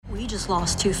just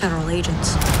lost 2 federal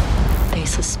agents. They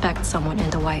suspect someone in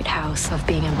the White House of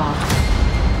being involved.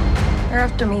 They're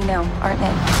after me now, aren't they?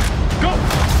 Go!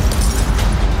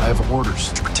 I have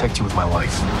orders to protect you with my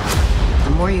life. The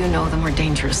more you know, the more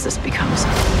dangerous this becomes.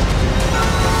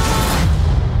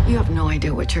 You have no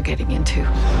idea what you're getting into. Oh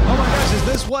my gosh, is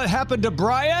this what happened to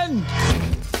Brian?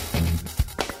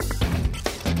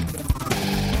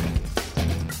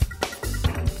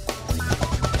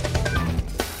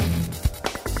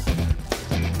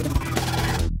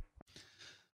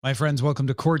 My friends, welcome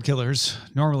to Cordkillers.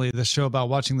 Normally, the show about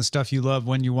watching the stuff you love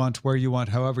when you want, where you want,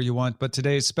 however you want. But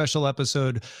today's special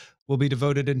episode will be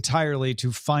devoted entirely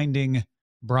to finding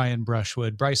Brian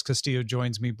Brushwood. Bryce Castillo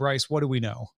joins me. Bryce, what do we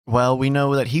know? Well, we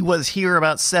know that he was here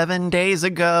about 7 days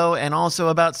ago and also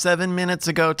about 7 minutes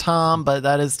ago, Tom, but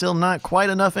that is still not quite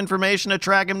enough information to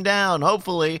track him down.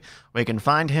 Hopefully, we can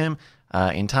find him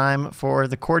in time for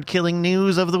the cord-killing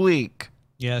news of the week.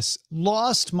 Yes,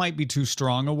 lost might be too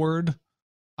strong a word.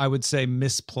 I would say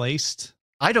misplaced.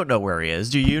 I don't know where he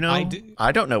is. Do you know?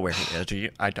 I don't know where he is. Do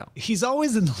you? I don't. He's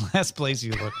always in the last place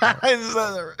you look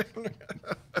for.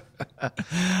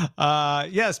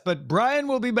 Yes, but Brian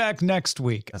will be back next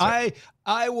week. Right.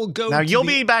 I will go. Now you'll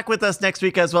be back with us next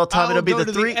week as well, Tom. It'll be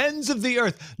the ends of the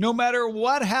earth. No matter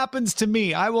what happens to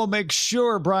me, I will make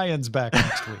sure Brian's back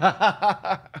next week.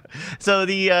 So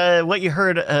the what you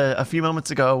heard a few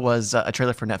moments ago was a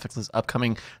trailer for Netflix's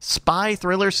upcoming spy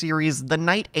thriller series, The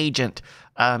Night Agent.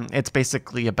 It's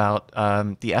basically about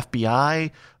the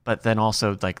FBI, but then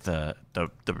also like the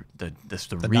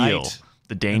real, night,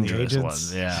 the dangerous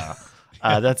ones. Yeah.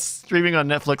 That's streaming on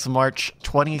Netflix March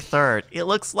 23rd. It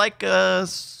looks like a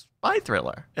spy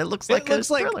thriller. It looks like a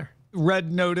thriller.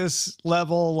 Red Notice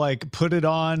level, like put it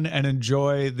on and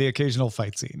enjoy the occasional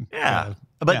fight scene. Yeah.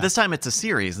 But this time it's a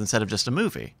series instead of just a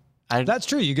movie. That's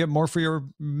true. You get more for your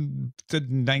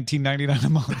 $19.99 a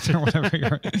month or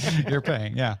whatever you're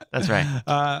paying. Yeah. That's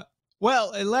right.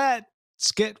 Well,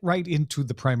 let's get right into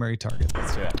the primary target.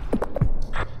 Let's do it.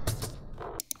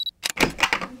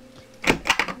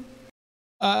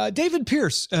 David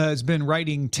Pierce has been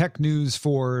writing tech news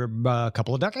for a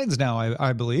couple of decades now,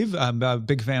 I believe. I'm a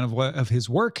big fan of his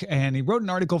work, and he wrote an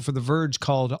article for The Verge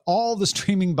called "All the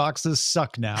Streaming Boxes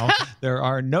Suck Now." There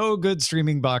are no good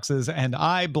streaming boxes, and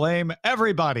I blame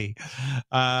everybody.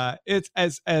 It's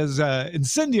as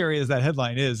incendiary as that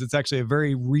headline is. It's actually a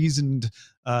very reasoned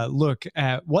look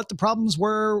at what the problems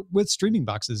were with streaming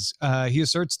boxes. He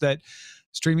asserts that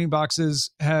streaming boxes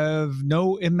have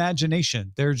no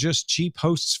imagination. They're just cheap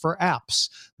hosts for apps.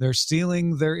 They're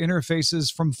stealing their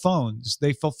interfaces from phones.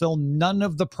 They fulfill none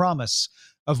of the promise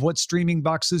of what streaming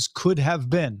boxes could have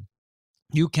been.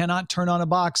 You cannot turn on a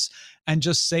box and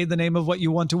just say the name of what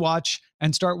you want to watch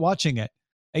and start watching it.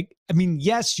 I mean,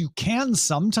 yes, you can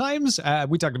sometimes.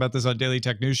 We talked about this on Daily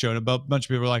Tech News Show, and a bunch of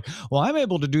people are like, well, I'm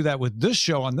able to do that with this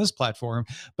show on this platform.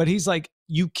 But he's like,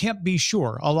 you can't be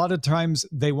sure. A lot of times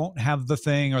they won't have the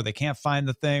thing, or they can't find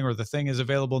the thing, or the thing is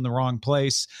available in the wrong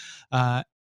place.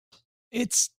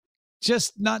 It's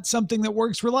just not something that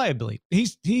works reliably.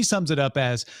 He sums it up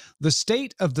as the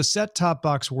state of the set-top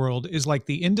box world is like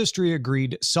the industry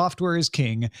agreed software is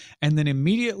king, and then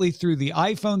immediately threw the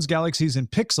iPhones, Galaxies, and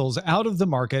Pixels out of the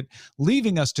market,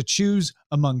 leaving us to choose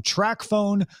among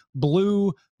TracFone,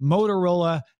 Blue,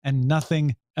 Motorola, and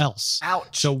nothing else.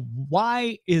 Ouch. So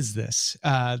why is this?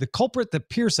 The culprit that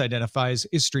Pierce identifies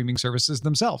is streaming services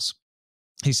themselves.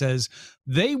 He says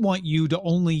they want you to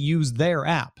only use their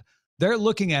app. They're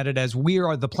looking at it as we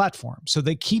are the platform. So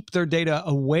they keep their data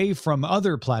away from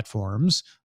other platforms,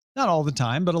 not all the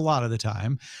time, but a lot of the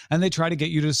time. And they try to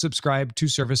get you to subscribe to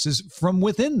services from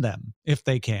within them if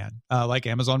they can, like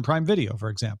Amazon Prime Video, for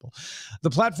example.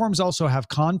 The platforms also have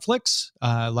conflicts,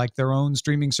 like their own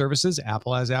streaming services.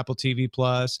 Apple has Apple TV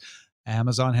Plus.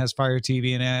 Amazon has Fire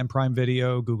TV and Prime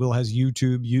Video. Google has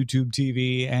YouTube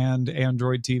TV, and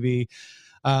Android TV.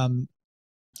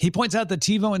 He points out that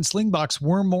TiVo and Slingbox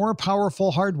were more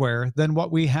powerful hardware than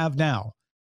what we have now,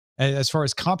 as far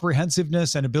as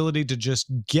comprehensiveness and ability to just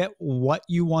get what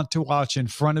you want to watch in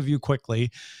front of you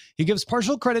quickly. He gives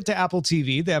partial credit to Apple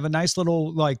TV. They have a nice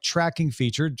little tracking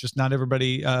feature, just not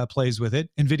everybody plays with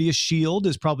it. NVIDIA Shield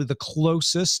is probably the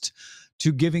closest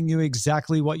to giving you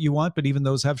exactly what you want, but even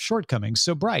those have shortcomings.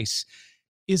 So Bryce,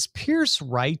 is Pierce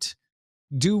right?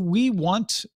 Do we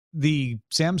want the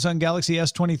Samsung Galaxy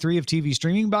S23 of TV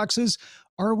streaming boxes,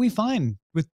 or are we fine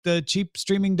with the cheap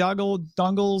streaming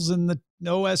dongles and the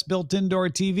OS built into our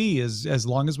TV as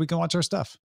long as we can watch our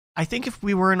stuff? I think if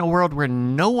we were in a world where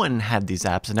no one had these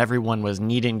apps and everyone was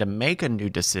needing to make a new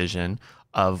decision,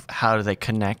 of how do they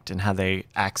connect and how they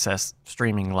access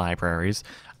streaming libraries.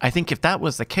 I think if that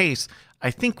was the case,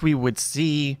 I think we would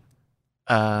see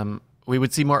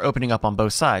more opening up on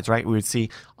both sides, right? We would see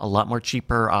a lot more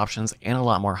cheaper options and a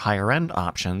lot more higher end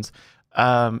options.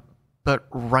 But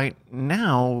right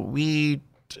now we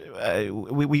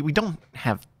don't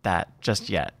have that just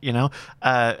yet, you know.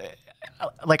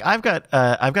 Like I've got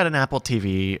an Apple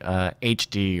TV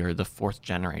HD, or the fourth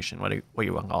generation, what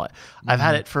you want to call it. I've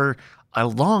had it for a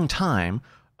long time.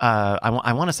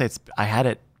 I want to say I had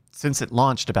it since it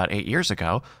launched about 8 years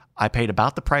ago. I paid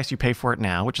about the price you pay for it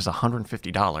now, which is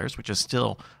 $150, which is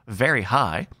still very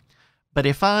high. But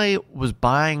if I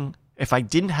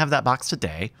didn't have that box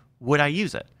today, would I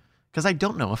use it? Because I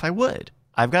don't know if I would.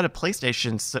 I've got a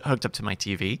PlayStation hooked up to my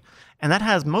TV, and that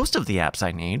has most of the apps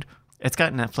I need. It's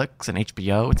got Netflix and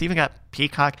HBO. It's even got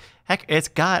Peacock. Heck, it's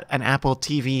got an Apple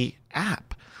TV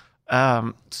app.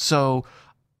 So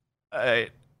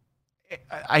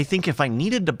I think if I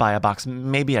needed to buy a box,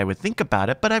 maybe I would think about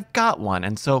it, but I've got one.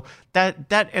 And so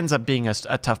that ends up being a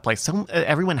tough place.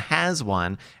 Everyone has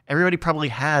one. Everybody probably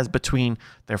has, between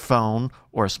their phone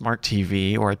or a smart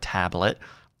TV or a tablet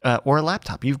or a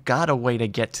laptop. You've got a way to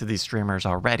get to these streamers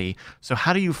already. So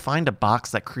how do you find a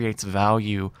box that creates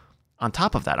value on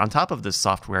top of that, on top of this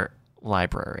software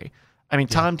library? I mean,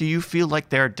 Tom, do you feel like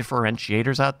there are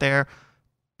differentiators out there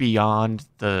beyond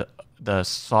the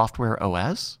software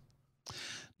OS?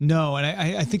 No, and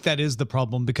I think that is the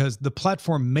problem, because the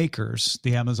platform makers,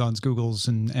 the Amazons, Googles,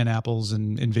 and Apples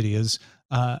and NVIDIAs,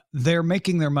 they're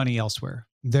making their money elsewhere.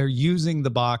 They're using the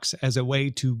box as a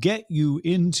way to get you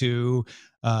into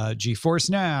GeForce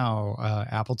Now,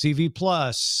 Apple TV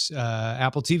Plus,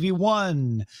 Apple TV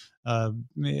One,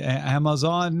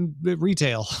 Amazon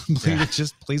retail.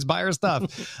 Please buy our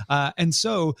stuff. And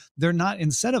so they're not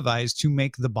incentivized to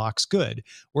make the box good.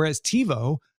 Whereas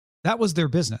TiVo, that was their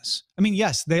business. I mean,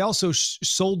 yes, they also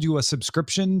sold you a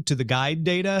subscription to the guide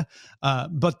data,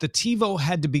 but the TiVo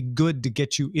had to be good to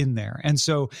get you in there. And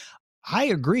so I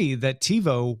agree that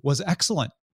TiVo was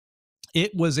excellent.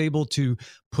 It was able to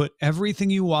put everything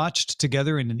you watched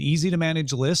together in an easy to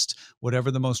manage list.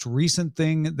 Whatever the most recent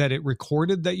thing that it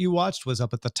recorded that you watched was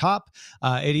up at the top.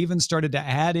 It even started to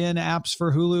add in apps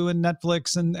for Hulu and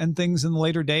Netflix and things in the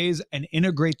later days, and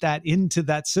integrate that into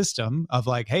that system of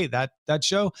like, hey, that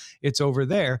show, it's over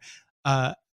there.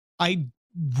 I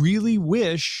really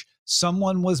wish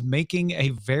someone was making a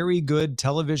very good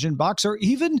television box, or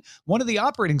even one of the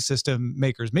operating system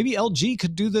makers. Maybe LG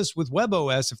could do this with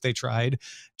WebOS if they tried.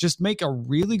 Just make a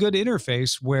really good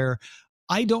interface where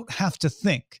I don't have to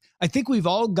think. I think we've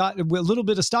all got a little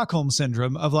bit of Stockholm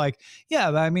syndrome of like, yeah,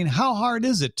 I mean, how hard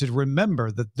is it to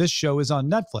remember that this show is on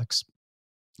Netflix?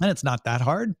 And it's not that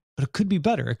hard, but it could be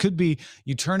better. It could be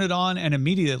you turn it on and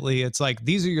immediately it's like,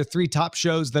 these are your 3 top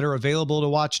shows that are available to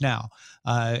watch now.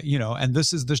 And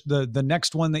this is the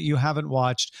next one that you haven't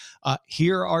watched.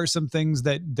 Here are some things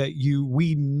that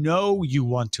we know you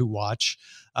want to watch.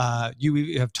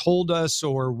 You have told us,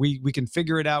 or we can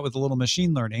figure it out with a little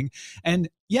machine learning. And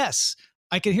yes,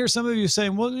 I can hear some of you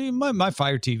saying, well, my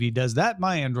Fire TV does that.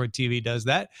 My Android TV does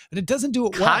that. But it doesn't do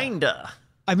it well. Kinda.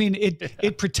 I mean,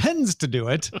 it pretends to do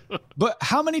it, but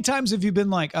how many times have you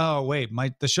been like, oh, wait,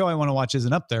 the show I want to watch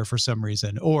isn't up there for some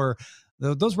reason? Or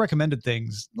those recommended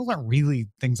things, those aren't really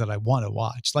things that I want to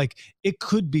watch. Like, it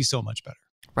could be so much better.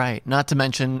 Right. Not to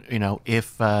mention,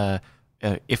 if the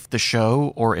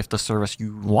show or if the service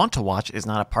you want to watch is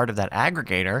not a part of that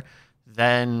aggregator,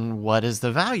 then what is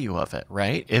the value of it,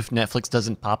 right? If Netflix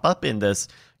doesn't pop up in this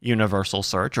universal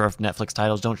search, or if Netflix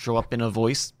titles don't show up in a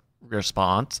voice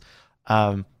response,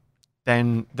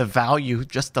 then the value,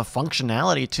 just the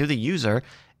functionality to the user,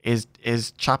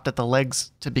 is chopped at the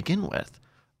legs to begin with.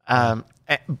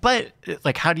 But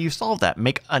like, how do you solve that?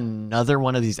 Make another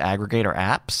one of these aggregator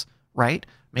apps, right?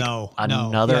 Make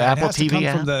another Apple TV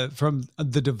app? From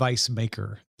the device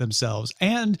maker themselves,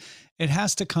 and it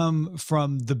has to come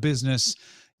from the business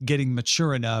getting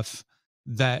mature enough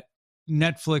that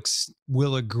Netflix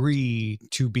will agree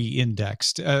to be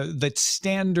indexed. That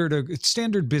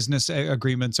standard business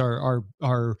agreements are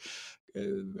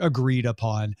agreed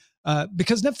upon,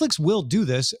 because Netflix will do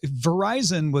this.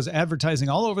 Verizon was advertising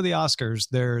all over the Oscars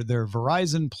their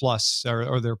Verizon Plus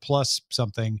or their Plus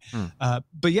something,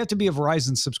 but you have to be a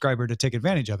Verizon subscriber to take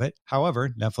advantage of it. However,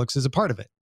 Netflix is a part of it.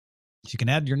 You can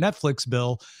add your Netflix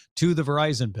bill to the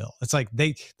Verizon bill. It's like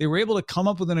they were able to come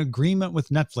up with an agreement with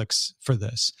Netflix for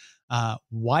this.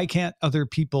 Why can't other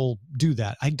people do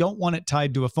that? I don't want it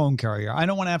tied to a phone carrier. I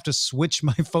don't want to have to switch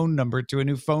my phone number to a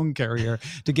new phone carrier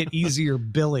to get easier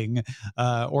billing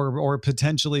or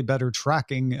potentially better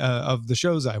tracking of the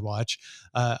shows I watch.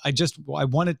 I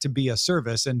want it to be a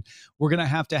service, and we're going to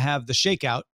have the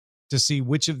shakeout to see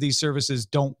which of these services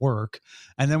don't work.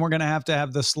 And then we're going to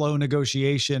have the slow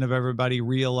negotiation of everybody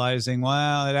realizing,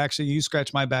 well, it actually, you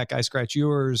scratch my back, I scratch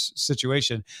yours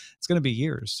situation. It's going to be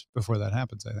years before that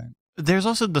happens, I think. There's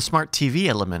also the smart TV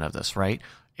element of this, right?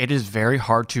 It is very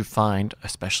hard to find,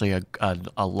 especially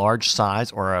a large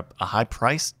size or a high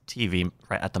price TV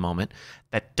right at the moment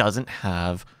that doesn't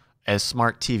have a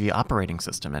smart TV operating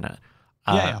system in it.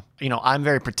 You know, I'm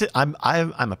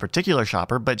a particular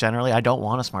shopper, but generally I don't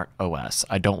want a smart OS.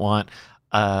 I don't want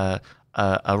a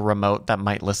remote that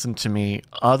might listen to me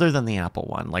other than the Apple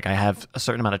one. Like, I have a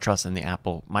certain amount of trust in the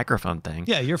Apple microphone thing.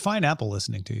 Yeah, you're fine Apple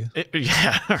listening to you.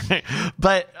 Right.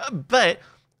 But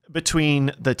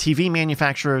between the TV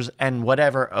manufacturers and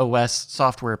whatever OS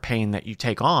software pane that you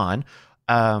take on,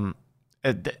 there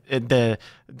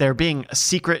being a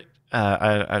secret.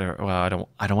 I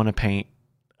don't want to paint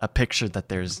a picture that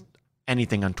there's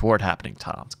anything untoward happening,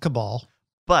 Tom. It's cabal.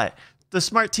 But the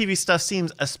smart TV stuff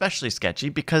seems especially sketchy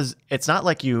because it's not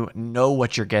like you know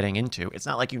what you're getting into. It's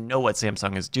not like you know what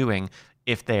Samsung is doing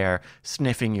if they're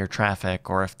sniffing your traffic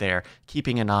or if they're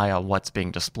keeping an eye on what's being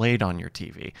displayed on your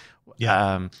TV.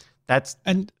 Yeah.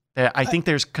 I think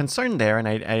there's concern there, and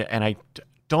I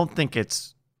don't think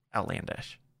it's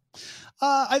outlandish.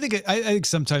 I think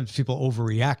sometimes people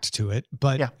overreact to it,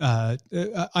 but Yeah.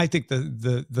 I think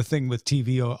the thing with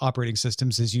TV operating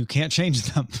systems is you can't change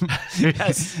them.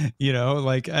 Yes. You know,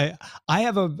 like I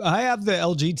have the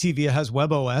LG TV. It has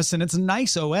WebOS, and it's a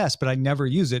nice OS, but I never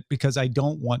use it because I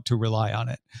don't want to rely on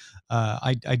it.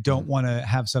 I don't want to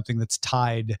have something that's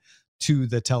tied to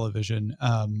the television.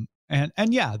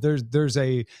 And yeah, there's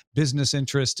a business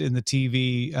interest in the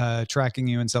TV tracking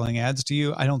you and selling ads to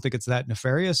you. I don't think it's that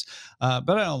nefarious, but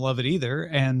I don't love it either.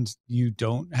 And you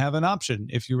don't have an option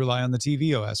if you rely on the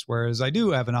TV OS, whereas I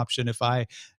do have an option if I,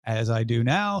 as I do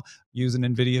now, use an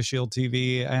NVIDIA Shield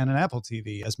TV and an Apple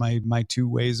TV as my two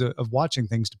ways of watching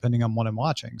things depending on what I'm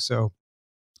watching. So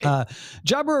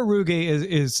Jabra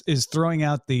Aruge is throwing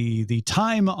out the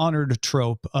time-honored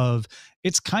trope of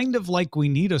it's kind of like we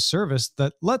need a service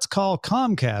that let's call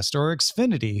Comcast or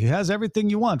Xfinity, who has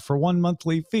everything you want for one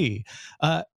monthly fee.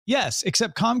 Yes,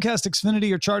 except Comcast,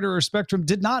 Xfinity, or Charter or Spectrum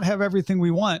did not have everything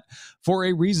we want for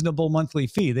a reasonable monthly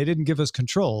fee. They didn't give us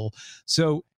control.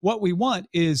 So what we want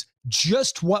is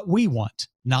just what we want,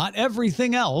 not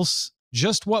everything else,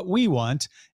 just what we want,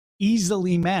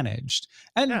 easily managed.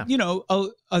 And you know,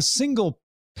 a single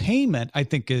payment I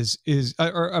think is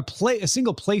a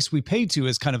single place we pay to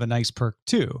is kind of a nice perk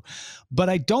too. But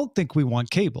I don't think we want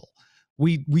cable.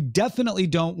 We definitely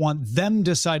don't want them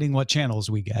deciding what channels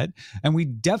we get, and we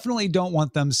definitely don't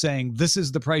want them saying this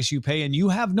is the price you pay and you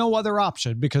have no other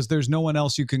option because there's no one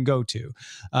else you can go to.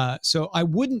 So I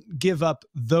wouldn't give up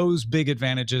those big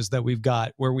advantages that we've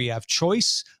got where we have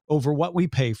choice over what we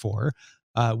pay for.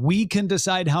 We can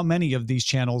decide how many of these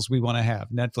channels we want to have,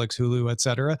 Netflix, Hulu,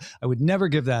 etc. I would never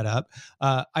give that up.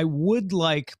 I would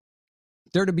like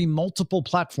there to be multiple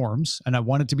platforms, and I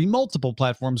want it to be multiple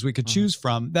platforms we could choose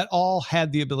from that all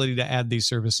had the ability to add these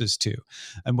services to.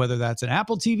 And whether that's an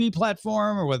Apple TV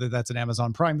platform or whether that's an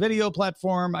Amazon Prime Video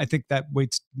platform, I think that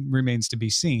remains to be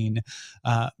seen.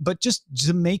 But just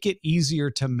to make it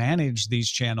easier to manage these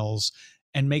channels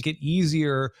and make it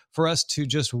easier for us to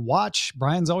just watch.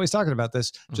 Brian's always talking about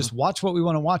this. Just watch what we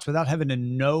want to watch without having to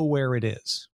know where it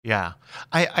is. Yeah.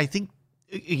 I think,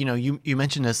 you know, you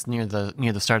mentioned this near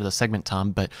the start of the segment,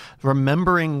 Tom, but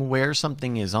remembering where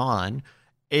something is on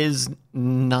is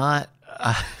not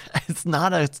it's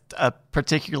not a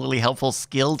particularly helpful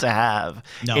skill to have.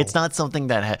 No. It's not something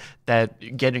that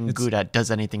getting good at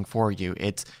does anything for you.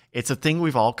 It's a thing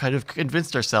we've all kind of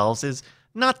convinced ourselves is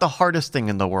not the hardest thing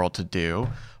in the world to do,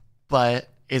 but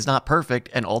is not perfect.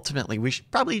 And ultimately, we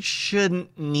probably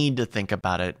shouldn't need to think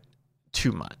about it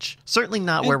too much. Certainly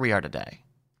not where we are today.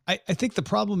 I think the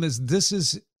problem is this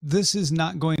is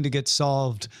not going to get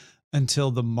solved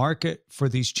until the market for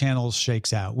these channels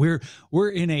shakes out. We're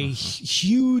in a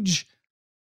huge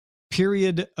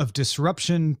period of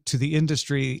disruption to the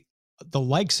industry, the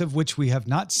likes of which we have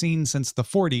not seen since the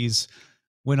 40s,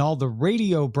 when all the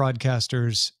radio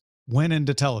broadcasters went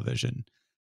into television.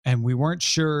 and we weren't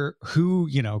sure who,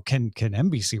 can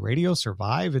NBC radio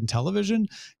survive in television?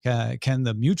 Can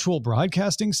the mutual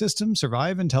broadcasting system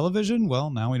survive in television?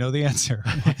 Well, now we know the answer.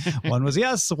 One was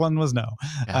yes, one was no.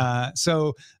 Yeah.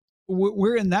 So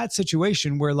we're in that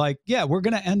situation where, like, yeah, we're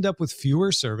going to end up with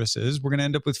fewer services. We're going to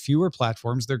end up with fewer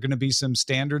platforms. There are going to be some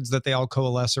standards that they all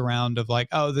coalesce around of, like,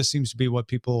 oh, this seems to be what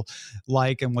people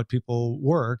like and what people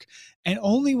work. And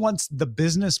only once the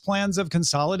business plans have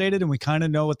consolidated and we kind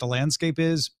of know what the landscape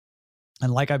is,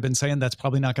 and like I've been saying, that's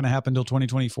probably not going to happen until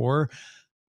 2024.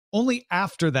 Only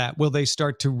after that will they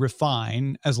start to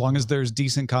refine, as long as there's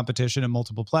decent competition and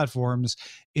multiple platforms,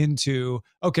 into,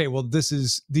 okay, well,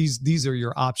 these are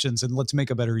your options, and let's make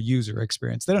a better user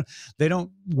experience. They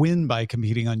don't win by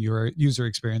competing on your user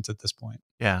experience at this point.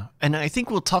 Yeah, and I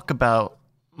think we'll talk about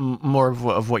more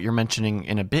of what you're mentioning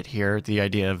in a bit here, the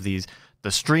idea of the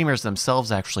streamers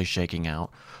themselves actually shaking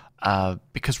out.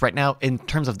 Because right now, in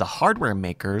terms of the hardware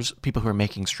makers, people who are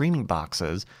making streaming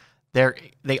boxes,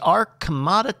 they are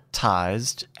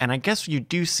commoditized, and I guess you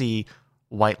do see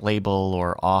white label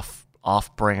or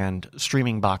off-brand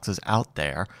streaming boxes out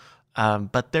there,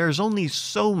 but there's only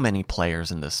so many players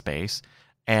in this space,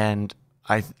 and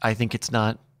I think it's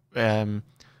not. I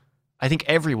think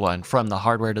everyone, from the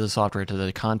hardware to the software to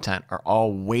the content, are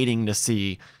all waiting to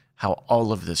see how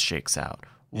all of this shakes out.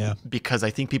 Yeah, because I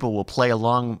think people will play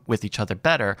along with each other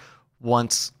better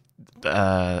once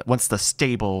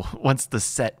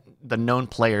the known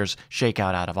players shake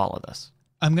out of all of this.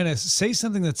 I'm going to say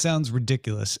something that sounds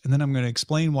ridiculous, and then I'm going to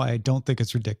explain why I don't think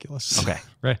it's ridiculous. Okay.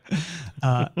 Right.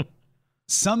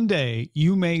 Someday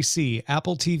you may see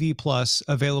Apple TV Plus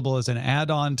available as an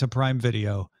add-on to Prime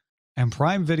Video, and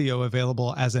Prime Video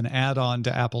available as an add-on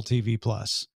to Apple TV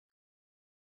Plus.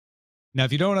 Now,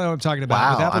 if you don't know what I'm talking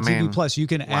about, with Apple TV Plus, you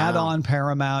can add on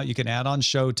Paramount, you can add on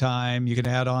Showtime, you can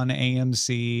add on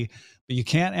AMC, but you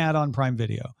can't add on Prime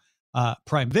Video.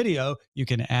 Prime Video, you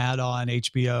can add on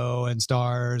HBO and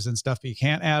Stars and stuff, but you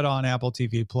can't add on Apple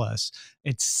TV Plus.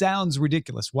 It sounds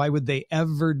ridiculous. Why would they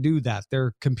ever do that?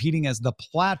 They're competing as the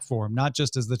platform, not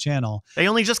just as the channel. They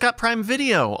only just got Prime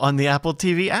Video on the Apple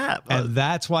TV app. And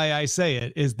that's why I say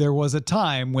it, is there was a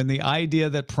time when the idea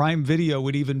that Prime Video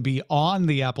would even be on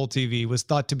the Apple TV was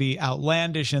thought to be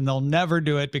outlandish, and they'll never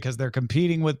do it because they're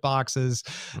competing with boxes.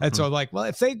 Mm-hmm. And so I'm like, well,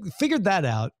 if they figured that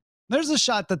out, there's a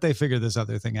shot that they figure this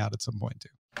other thing out at some point too.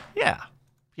 Yeah.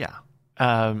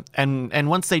 And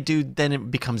once they do, then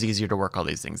it becomes easier to work all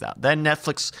these things out. Then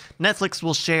Netflix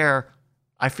will share.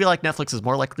 I feel like Netflix is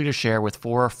more likely to share with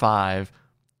 4 or 5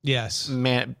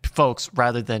 folks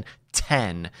rather than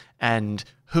 10. And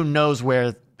who knows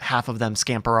where half of them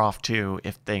scamper off to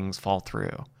if things fall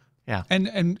through. Yeah.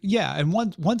 And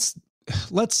once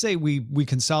let's say we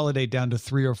consolidate down to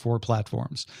 3 or 4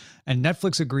 platforms, and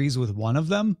Netflix agrees with one of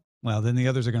them, well, then the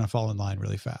others are going to fall in line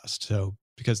really fast. So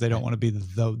because they don't want to be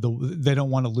they don't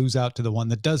want to lose out to the one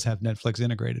that does have Netflix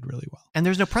integrated really well. And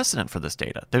there's no precedent for this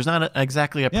data. There's not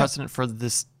exactly a precedent for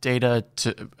this data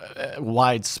to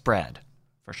widespread,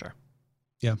 for sure.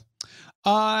 Yeah.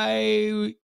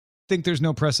 I think there's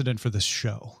no precedent for this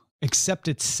show except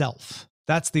itself.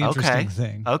 That's the interesting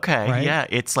thing. Okay. Right? Yeah.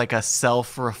 It's like a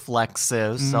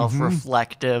self-reflexive,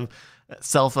 self-reflective,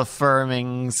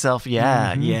 self-affirming,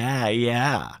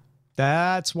 Yeah.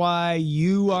 That's why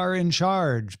you are in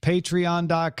charge.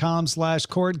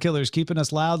 Patreon.com/Cordkillers, keeping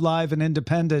us loud, live, and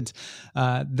independent.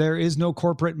 There is no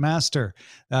corporate master.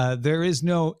 There is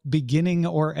no beginning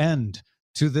or end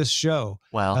to this show.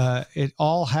 Well, it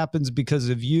all happens because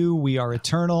of you. We are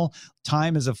eternal.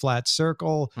 Time is a flat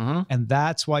circle. And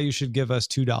that's why you should give us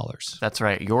 $2. That's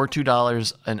right. Your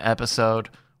 $2 an episode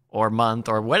or month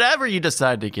or whatever you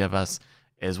decide to give us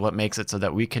is what makes it so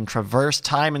that we can traverse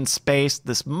time and space,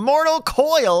 this mortal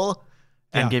coil,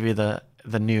 and give you the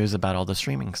news about all the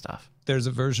streaming stuff. There's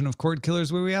a version of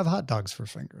Cordkillers where we have hot dogs for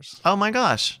fingers. Oh my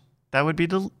gosh. That would be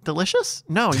delicious?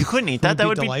 No, you couldn't eat that. That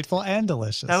would be delightful and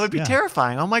delicious. That would be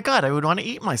terrifying. Oh my God, I would want to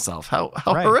eat myself. How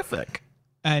horrific.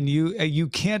 And you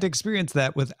can't experience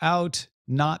that without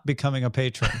not becoming a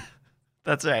patron.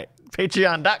 That's right.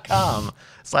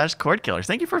 Patreon.com/Cordkillers.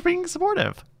 Thank you for being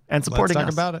supportive and supporting us.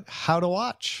 Let's talk about it. How to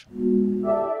watch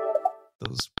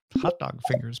those hot dog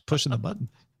fingers pushing the button.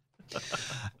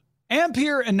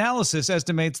 Ampere Analysis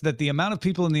estimates that the amount of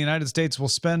people in the United States will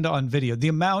spend on video, the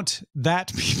amount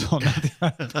that people, not the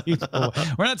amount of people,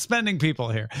 we're not spending people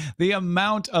here. The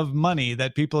amount of money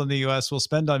that people in the U.S. will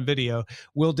spend on video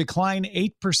will decline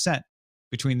 8%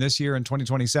 between this year and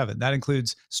 2027. That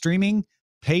includes streaming,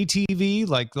 pay TV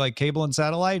like cable and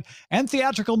satellite, and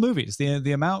theatrical movies.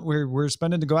 The amount we're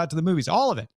spending to go out to the movies,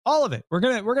 all of it. We're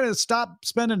gonna stop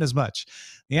spending as much.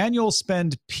 The annual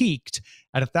spend peaked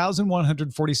at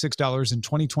 $1,146 in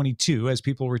 2022 as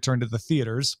people returned to the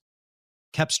theaters,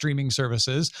 kept streaming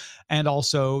services, and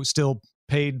also still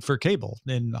paid for cable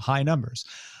in high numbers.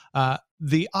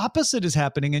 The opposite is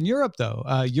happening in Europe, though.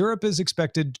 Europe is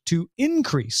expected to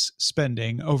increase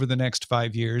spending over the next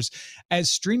 5 years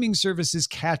as streaming services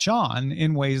catch on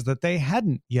in ways that they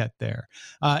hadn't yet there.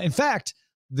 In fact,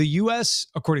 the U.S.,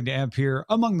 according to Ampere,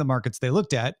 among the markets they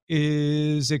looked at,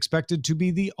 is expected to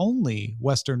be the only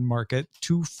Western market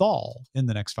to fall in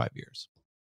the next 5 years.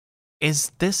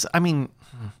 Is this, I mean,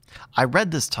 I read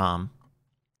this, Tom,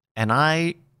 and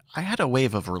I had a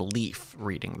wave of relief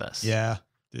reading this. Yeah.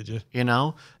 Did you? You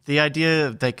know, the idea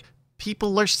of like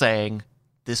people are saying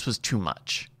this was too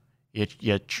much.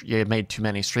 You made too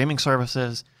many streaming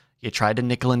services. You tried to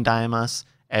nickel and dime us.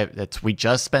 We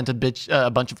just spent a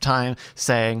bunch of time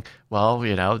saying, well,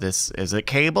 you know, this is it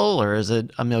cable or is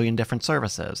it a million different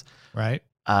services? Right.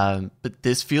 But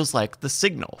this feels like the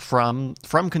signal from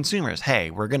consumers. Hey,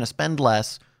 we're going to spend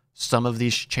less. Some of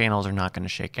these channels are not going to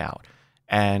shake out.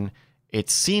 And it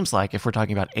seems like if we're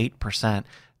talking about 8%,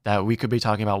 that we could be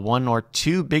talking about one or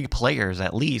two big players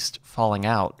at least falling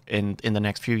out in the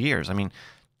next few years. I mean,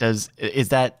 is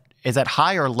that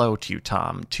high or low to you,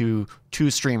 Tom? Two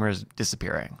streamers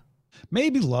disappearing?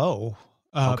 Maybe low,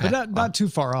 Okay. but not too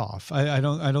far off. I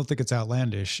don't think it's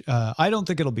outlandish. I don't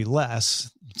think it'll be less.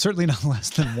 Certainly not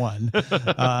less than one.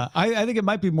 I think it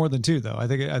might be more than two, though. I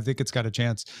think it's got a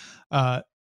chance.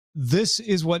 This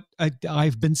is what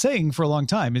I've been saying for a long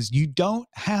time: is you don't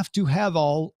have to have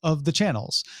all of the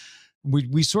channels.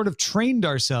 We sort of trained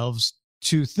ourselves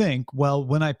to think, well,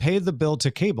 when I pay the bill to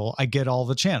cable, I get all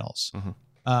the channels.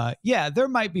 Mm-hmm. Yeah, there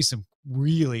might be some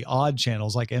really odd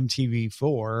channels like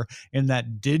MTV4 in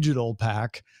that digital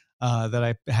pack that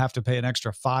I have to pay an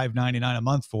extra $5.99 a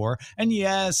month for. And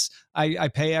yes, I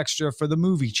pay extra for the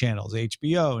movie channels,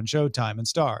 HBO and Showtime and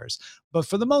Stars. But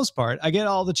for the most part, I get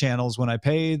all the channels when I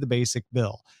pay the basic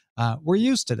bill. We're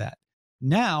used to that.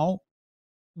 Now,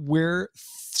 we're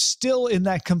still in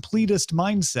that completist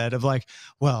mindset of like,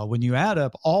 well, when you add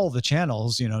up all the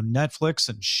channels, you know, Netflix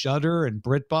and Shudder and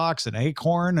BritBox and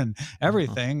Acorn and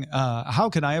everything, how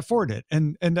can I afford it?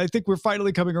 And I think we're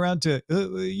finally coming around to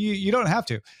you don't have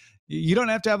to. You don't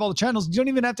have to have all the channels. You don't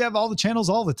even have to have all the channels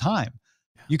all the time.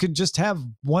 You can just have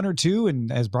one or two, and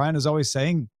as Brian is always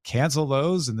saying, cancel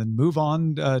those and then move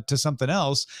on to something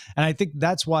else. And I think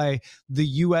that's why the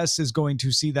U.S. is going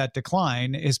to see that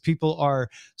decline, is people are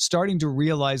starting to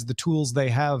realize the tools they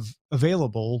have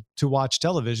available to watch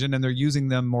television, and they're using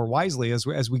them more wisely as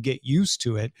we get used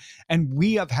to it. And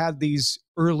we have had these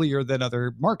earlier than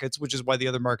other markets, which is why the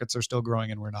other markets are still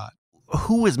growing and we're not.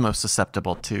 Who is most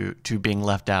susceptible to being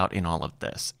left out in all of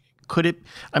this? Could it?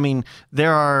 I mean,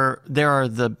 there are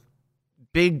the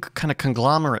big kind of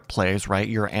conglomerate plays, right?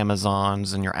 Your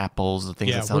Amazons and your Apples, the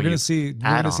things that sell we're going to see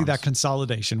that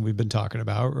consolidation we've been talking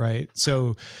about, right?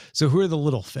 So who are the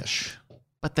little fish?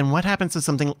 But then what happens to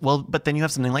something? Well, but then you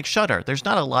have something like Shudder. There's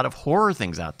not a lot of horror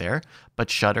things out there, but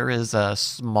Shudder is a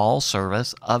small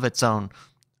service of its own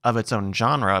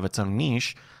genre, of its own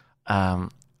niche.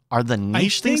 Are the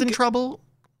niche things in trouble?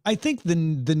 I think the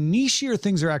nichier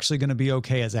things are actually going to be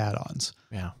okay as add-ons.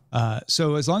 Yeah.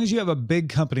 So as long as you have a big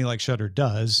company like Shudder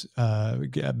does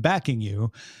backing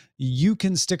you, you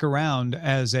can stick around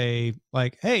as a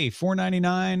like, hey,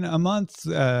 $4.99 a month.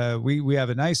 We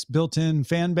have a nice built-in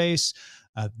fan base.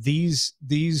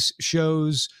 These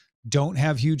shows don't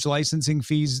have huge licensing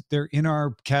fees. They're in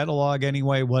our catalog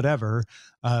anyway, whatever.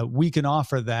 We can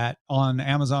offer that on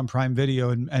Amazon Prime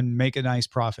Video and make a nice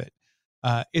profit.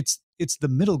 It's the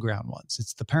middle ground ones.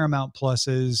 It's the Paramount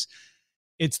Pluses.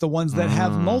 It's the ones that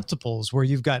have multiples where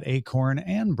you've got Acorn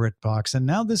and BritBox, and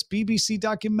now this BBC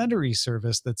documentary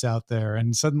service that's out there.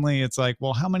 And suddenly it's like,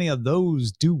 well, how many of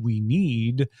those do we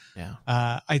need? Yeah.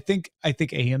 I think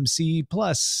AMC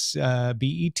Plus,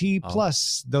 BET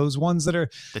Plus, those ones that are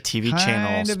The TV kind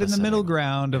channel of in the middle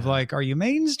ground of like, are you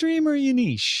mainstream or are you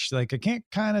niche? Like, I can't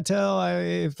kind of tell.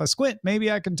 If I squint,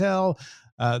 maybe I can tell.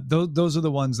 Those are the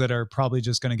ones that are probably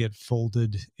just going to get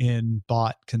folded in,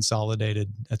 bought,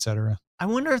 consolidated, etc. I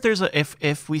wonder if there's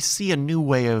if we see a new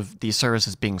way of these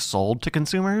services being sold to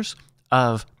consumers,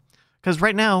 because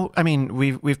right now, I mean,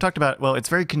 we've talked about, well, it's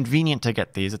very convenient to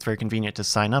get these. It's very convenient to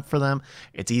sign up for them.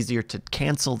 It's easier to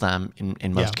cancel them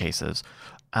in most cases.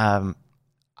 I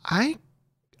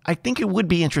think it would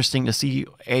be interesting to see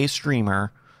a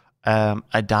streamer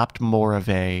adopt more of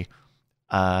a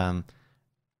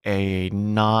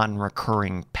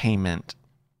non-recurring payment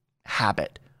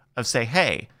habit of say,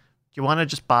 hey, you want to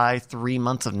just buy 3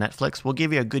 months of Netflix? We'll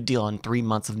give you a good deal on 3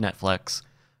 months of Netflix.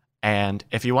 And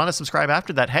if you want to subscribe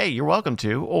after that, hey, you're welcome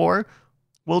to. Or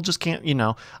we'll just can't,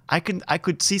 I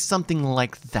could see something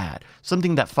like that.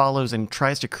 Something that follows and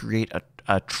tries to create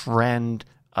a trend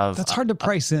of... That's hard to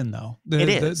price in, though. It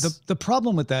is. The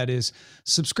problem with that is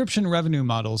subscription revenue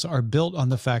models are built on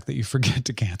the fact that you forget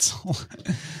to cancel.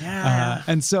 Yeah.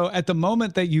 And so at the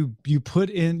moment that you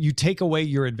take away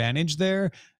your advantage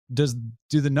there, do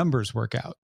the numbers work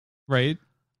out, right?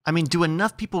 I mean, do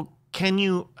enough people... Can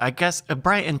you, I guess,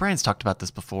 Brian's talked about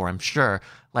this before, I'm sure.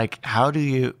 Like,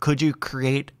 could you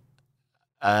create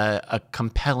a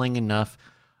compelling enough,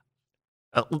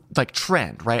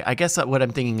 trend, right? I guess what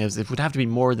I'm thinking is it would have to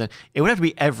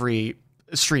be every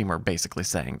streamer basically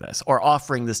saying this or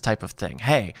offering this type of thing.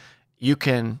 Hey, you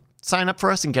can sign up for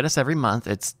us and get us every month.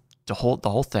 It's the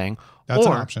whole thing. That's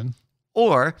an option.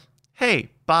 Or,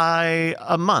 hey, buy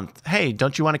a month. Hey,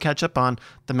 don't you want to catch up on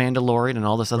The Mandalorian and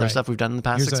all this other stuff we've done in the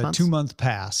past 6 months? Here's a 2-month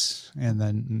pass, and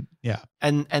then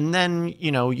and then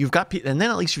you've got and then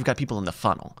at least you've got people in the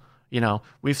funnel.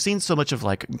 We've seen so much of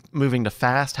like moving to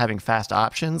fast, having fast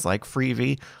options like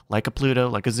Freevee, like a Pluto,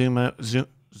 like a Zumo.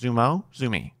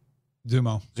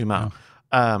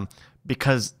 Yeah.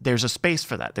 Because there's a space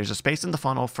for that. There's a space in the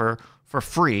funnel for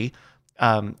free.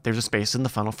 There's a space in the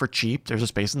funnel for cheap. There's a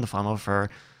space in the funnel for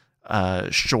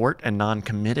short and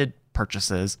non-committed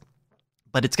purchases,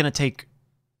 but it's going to take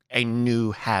a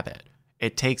new habit.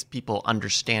 It takes people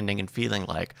understanding and feeling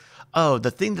like, oh,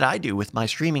 the thing that I do with my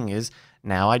streaming is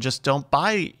now I just don't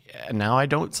buy. Now I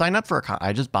don't sign up for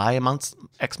I just buy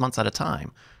X months at a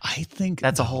time. I think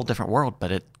that's a whole different world,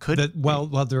 but it could. Well,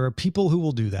 there are people who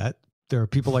will do that. There are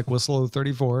people like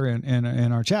Whistler34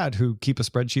 in our chat who keep a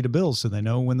spreadsheet of bills so they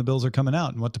know when the bills are coming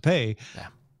out and what to pay. Yeah.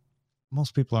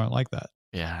 Most people aren't like that.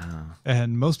 Yeah.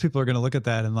 And most people are going to look at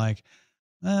that and like,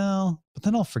 well, but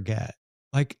then I'll forget.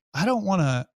 Like, I don't want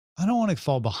to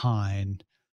fall behind.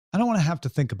 I don't want to have to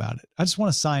think about it. I just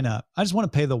want to sign up. I just want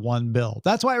to pay the one bill.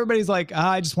 That's why everybody's like,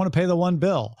 I just want to pay the one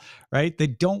bill, right? They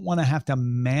don't want to have to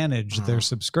manage their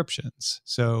subscriptions.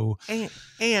 So,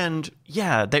 and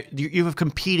yeah, you have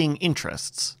competing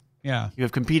interests. Yeah. You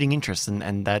have competing interests.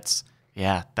 And that's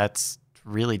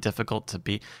really difficult to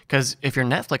be, because if you're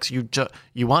Netflix,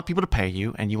 you want people to pay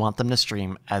you and you want them to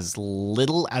stream as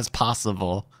little as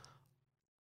possible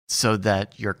so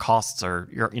that your costs are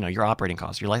your operating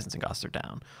costs, your licensing costs are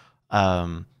down.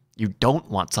 You don't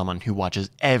want someone who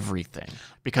watches everything,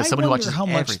 because someone who watches how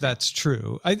much everything. That's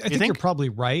true. I think you're probably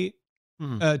right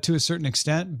to a certain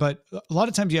extent, but a lot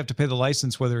of times you have to pay the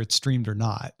license whether it's streamed or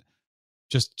not.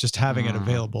 Just having it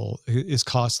available is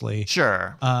costly.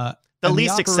 Sure. The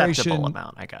least acceptable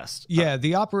amount, I guess. Yeah,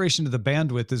 the operation of the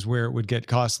bandwidth is where it would get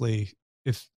costly.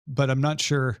 But I'm not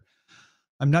sure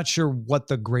what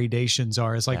the gradations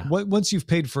are. It's like once you've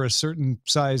paid for a certain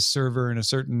size server and a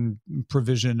certain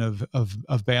provision of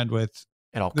bandwidth,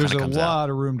 there's a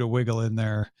lot of room to wiggle in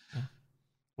there. Yeah.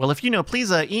 Well, if you know,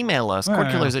 please email us,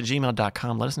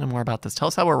 cordkillers@gmail.com. Let us know more about this. Tell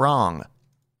us how we're wrong.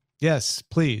 Yes,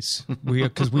 please.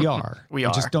 Because we are. We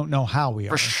just don't know how we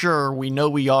are. For sure, we know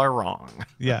we are wrong.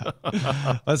 Yeah.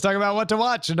 Let's talk about what to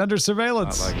watch and Under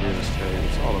Surveillance. I like real estate.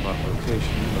 It's all about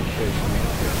location.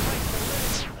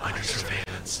 Under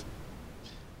surveillance.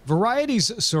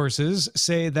 Variety's sources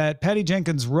say that Patty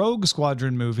Jenkins' Rogue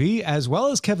Squadron movie, as well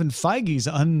as Kevin Feige's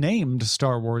unnamed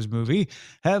Star Wars movie,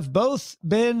 have both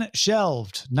been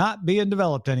shelved, not being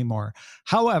developed anymore.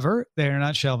 However, they are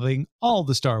not shelving all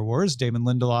the Star Wars. Damon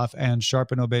Lindelof and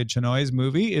Sharpen Obey-Chinoy's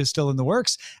movie is still in the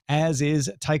works, as is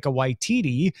Taika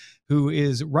Waititi, who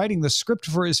is writing the script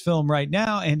for his film right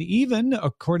now, and even,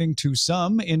 according to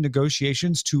some, in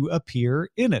negotiations to appear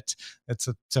in it. That's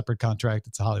a separate contract.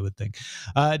 It's a Hollywood thing.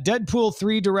 Deadpool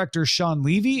 3 director Sean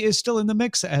Levy is still in the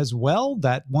mix as well.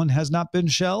 That one has not been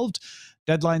shelved.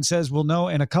 Deadline says we'll know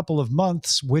in a couple of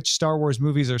months which Star Wars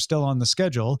movies are still on the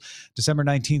schedule. December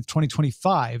 19th,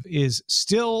 2025 is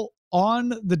still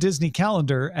on the Disney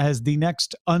calendar as the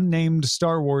next unnamed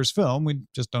Star Wars film. We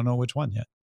just don't know which one yet.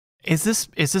 Is this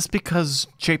because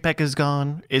Chapek is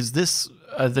gone? Is this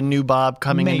the new Bob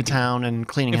coming into town and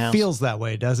cleaning house? It feels that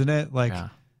way, doesn't it?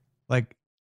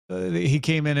 He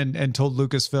came in and told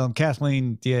Lucasfilm,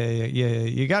 Kathleen,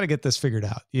 you got to get this figured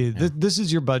out. This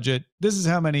is your budget. This is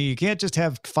how many. You can't just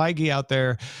have Feige out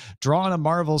there drawing a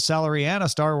Marvel salary and a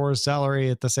Star Wars salary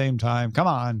at the same time. Come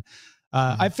on.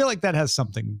 I feel like that has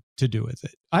something to do with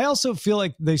it. I also feel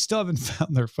like they still haven't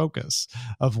found their focus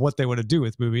of what they want to do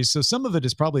with movies. So some of it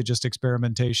is probably just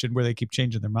experimentation where they keep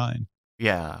changing their mind.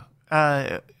 Yeah.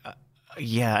 And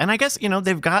I guess,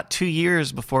 they've got 2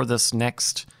 years before this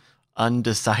next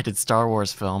undecided Star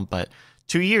Wars film, but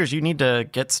 2 years, you need to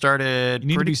get started. You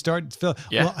need to be started.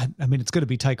 Yeah. Well, I mean, it's going to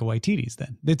be Taika Waititi's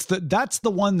then. That's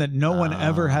the one that no one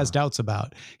ever has doubts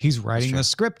about. He's writing the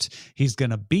script. He's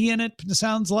going to be in it, it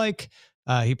sounds like.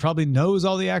 He probably knows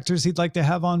all the actors he'd like to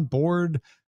have on board.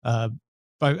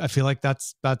 I feel like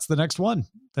that's the next one.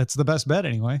 That's the best bet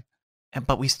anyway.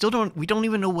 But we don't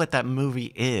even know what that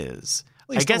movie is.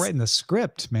 Well, he's still writing the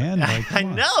script, man. Like, I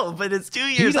know, but it's 2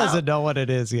 years He doesn't know what it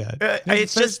is yet.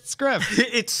 It's just script.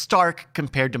 It's stark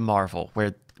compared to Marvel,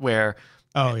 where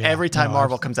every time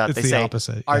Marvel comes out, they say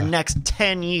opposite. Our next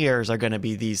 10 years are going to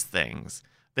be these things.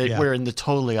 We're in the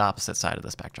totally opposite side of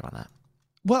the spectrum on that.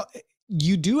 Well,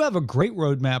 you do have a great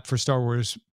roadmap for Star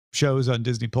Wars shows on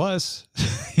Disney Plus.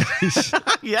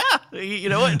 Yeah, you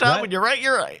know what, Tom? When you're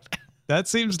right. That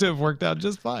seems to have worked out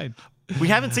just fine. We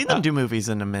haven't seen them do movies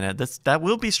in a minute. That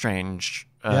will be strange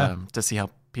to see how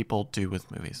people do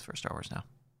with movies for Star Wars now.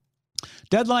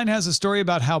 Deadline has a story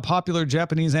about how popular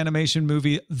Japanese animation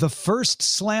movie The First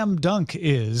Slam Dunk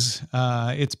is.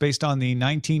 It's based on the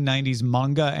 1990s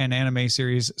manga and anime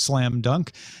series Slam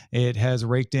Dunk. It has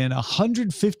raked in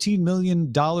 $115 million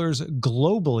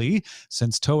globally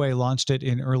since Toei launched it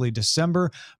in early December.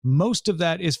 Most of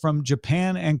that is from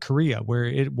Japan and Korea, where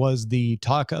it was the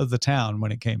talk of the town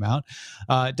when it came out.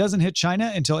 It doesn't hit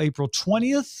China until April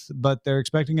 20th, but they're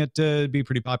expecting it to be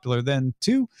pretty popular then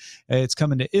too. It's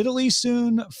coming to Italy soon,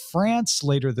 France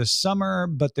later this summer,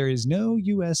 but there is no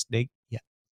U.S. date yet.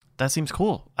 That seems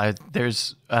cool.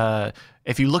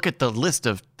 If you look at the list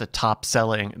of the top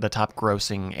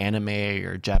grossing anime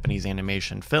or Japanese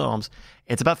animation films,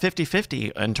 it's about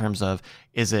 50-50 in terms of,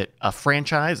 is it a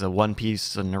franchise, a One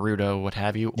Piece, a Naruto, what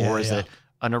have you, or is it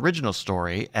an original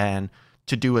story? And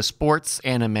to do a sports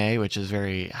anime, which is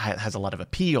has a lot of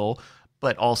appeal,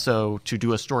 but also to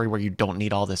do a story where you don't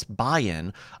need all this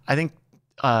buy-in, I think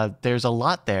there's a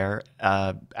lot there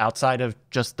outside of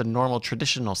just the normal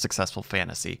traditional successful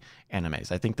fantasy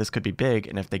animes. I think this could be big,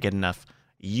 and if they get enough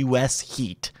U.S.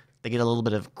 heat, they get a little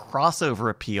bit of crossover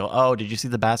appeal. Oh, did you see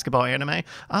the basketball anime?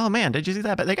 Oh man, did you see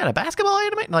that? But they got a basketball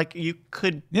anime? Like, you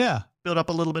could build up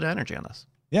a little bit of energy on this.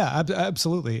 Yeah,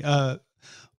 absolutely.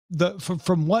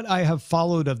 From what I have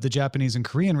followed of the Japanese and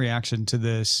Korean reaction to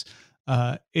this,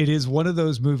 it is one of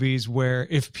those movies where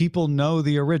if people know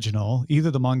the original, either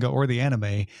the manga or the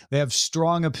anime, they have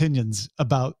strong opinions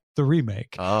about the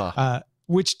remake.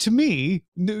 Which to me,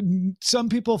 some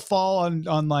people fall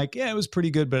on like, yeah, it was pretty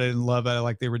good, but I didn't love it. I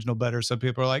like the original better. Some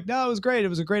people are like, no, it was great. It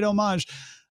was a great homage.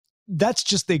 That's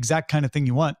just the exact kind of thing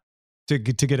you want to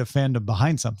get a fandom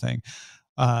behind something.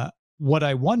 What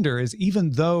I wonder is,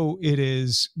 even though it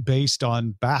is based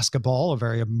on basketball, a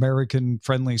very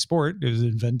American-friendly sport, it was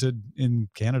invented in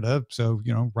Canada, so,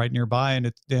 right nearby,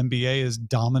 and the NBA is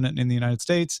dominant in the United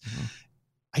States. Mm-hmm.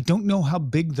 I don't know how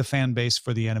big the fan base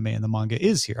for the anime and the manga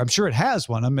is here. I'm sure it has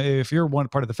one. I mean, if you're one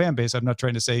part of the fan base, I'm not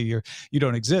trying to say you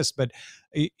don't exist, but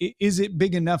is it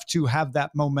big enough to have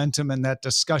that momentum and that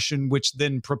discussion, which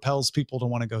then propels people to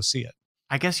want to go see it?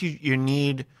 I guess you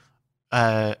need.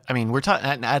 I mean, we're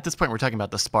talking at this point. We're talking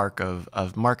about the spark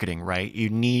of marketing, right? You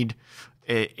need.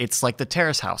 It's like the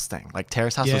Terrace House thing. Like,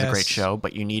 Terrace House was a great show,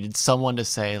 but you needed someone to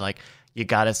say, like, you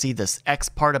got to see this. X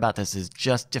part about this is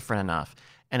just different enough.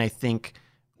 And I think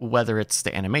whether it's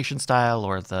the animation style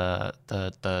or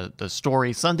the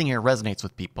story, something here resonates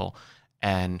with people.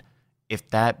 And if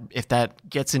that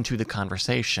gets into the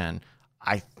conversation,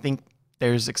 I think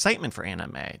there's excitement for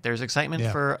anime. There's excitement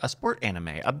for a sport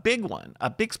anime, a big one, a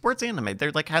big sports anime.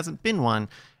 There hasn't been one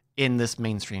in this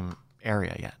mainstream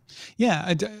area yet. Yeah,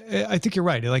 I think you're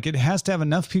right. Like, it has to have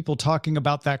enough people talking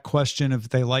about that question if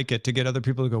they like it to get other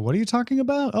people to go, what are you talking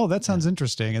about? Oh, that sounds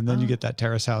interesting. And then you get that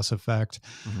Terrace House effect.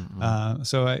 Mm-hmm.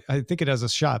 So I think it has a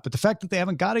shot. But the fact that they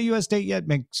haven't got a US date yet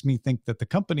makes me think that the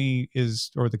company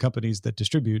or the companies that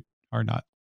distribute are not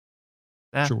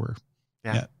sure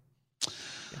yet.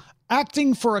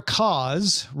 Acting for a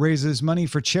Cause raises money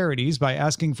for charities by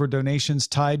asking for donations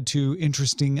tied to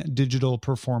interesting digital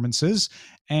performances.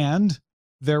 And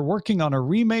they're working on a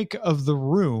remake of The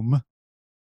Room,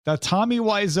 the Tommy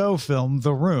Wiseau film,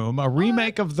 The Room, a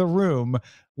remake of The Room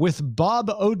with Bob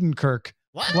Odenkirk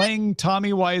playing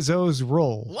Tommy Wiseau's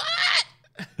role.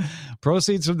 What?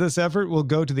 Proceeds from this effort will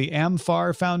go to the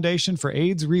AmFAR Foundation for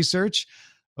AIDS Research.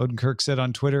 Odenkirk said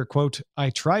on Twitter, quote, I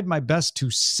tried my best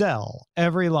to sell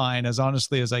every line as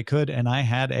honestly as I could, and I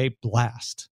had a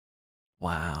blast.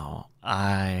 Wow.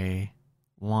 I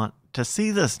want to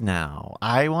see this now.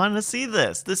 I want to see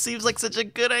this. This seems like such a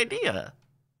good idea.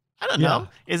 I don't know.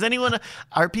 Is anyone,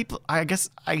 are people, I guess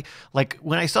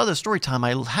when I saw the story, Tom,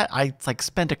 I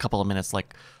spent a couple of minutes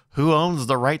who owns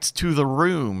the rights to the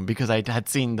room? Because I had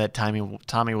seen that Tommy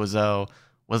Wiseau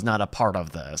was not a part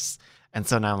of this. And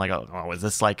so now I'm like, oh, is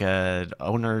this like a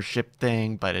ownership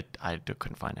thing? But I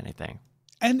couldn't find anything.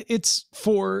 And it's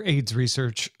for AIDS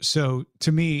research. So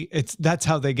to me, that's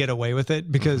how they get away with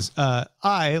it, because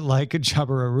I, like Jabbar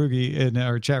Arugi in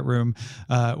our chat room,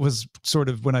 was sort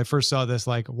of, when I first saw this,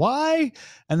 like, why?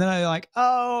 And then I like,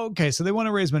 oh, okay. So they want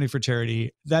to raise money for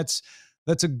charity. That's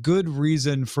a good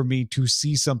reason for me to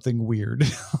see something weird,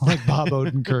 like Bob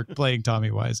Odenkirk playing Tommy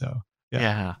Wiseau.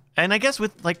 Yeah. And I guess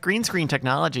with like green screen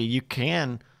technology, you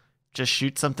can just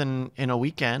shoot something in a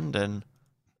weekend and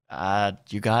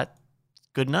you got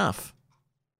good enough.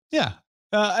 Yeah.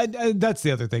 That's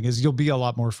the other thing, is you'll be a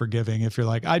lot more forgiving if you're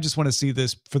like, I just want to see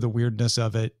this for the weirdness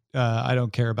of it. I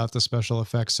don't care about the special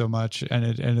effects so much, and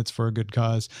it's for a good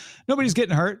cause. Nobody's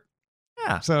getting hurt.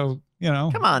 Yeah. So, you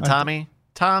know. Come on, Tommy.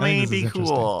 Tommy, be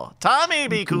cool. Tommy,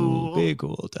 be cool. Be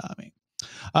cool, Tommy.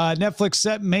 Netflix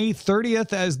set May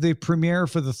 30th as the premiere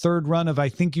for the third run of I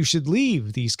Think You Should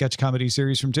Leave, the sketch comedy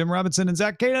series from Tim Robinson and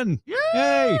Zach Caden.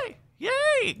 Yay!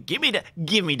 Yay! Give me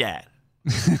that.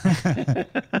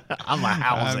 I'm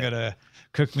going to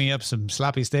cook me up some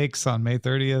sloppy steaks on May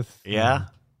 30th. Yeah.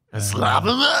 Slap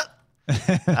them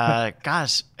up.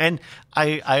 Gosh. And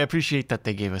I appreciate that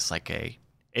they gave us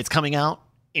it's coming out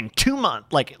in 2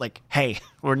 months. Like, hey,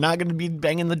 we're not going to be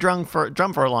banging the drum for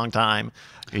a long time.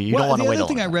 You don't want to wait. The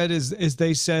other thing I read is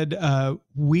they said,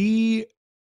 we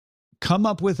come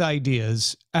up with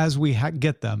ideas as we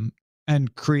get them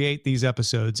and create these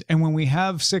episodes. And when we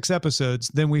have 6 episodes,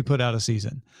 then we put out a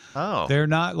season. Oh, they're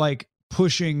not like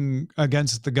pushing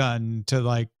against the gun to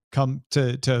like come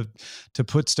to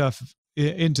put stuff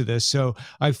into this. So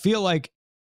I feel like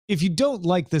if you don't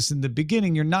like this in the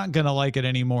beginning, you're not going to like it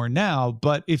anymore now.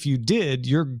 But if you did,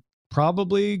 you're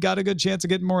probably got a good chance of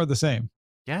getting more of the same.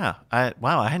 Yeah.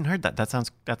 Wow. I hadn't heard that.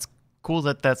 That's cool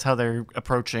that's how they're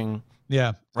approaching.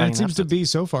 Yeah. And it seems to be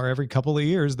so far every couple of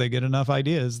years they get enough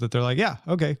ideas that they're like, yeah,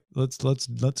 okay, let's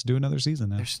do another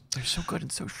season now. They're so good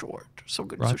and so short. So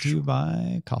good. Brought to you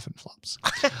by Coffin Flops.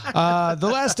 The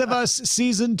Last of Us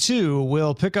Season 2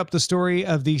 will pick up the story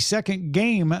of the second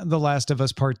game, The Last of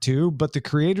Us Part 2, but the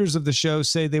creators of the show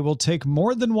say they will take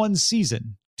more than one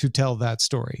season to tell that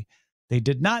story. They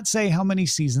did not say how many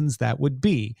seasons that would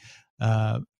be.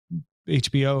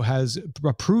 HBO has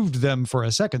approved them for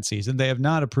a second season. They have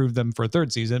not approved them for a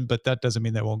third season, but that doesn't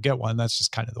mean they won't get one. That's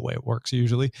just kind of the way it works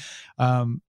usually.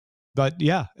 But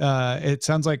yeah, it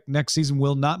sounds like next season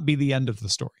will not be the end of the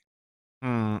story.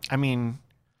 I mean,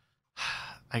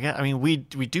 we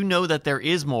do know that there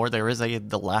is more. There is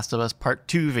The Last of Us Part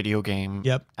 2 video game.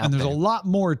 Yep. And there's a lot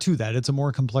more to that. It's a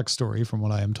more complex story from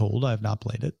what I am told. I have not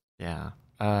played it. Yeah.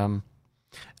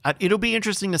 It'll be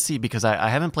interesting to see, because I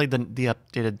haven't played the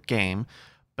updated game,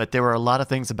 but there were a lot of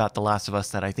things about The Last of Us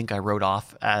that I think I wrote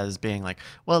off as being like,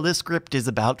 well, this script is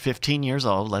about 15 years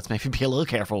old. Let's maybe be a little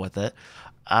careful with it.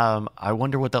 I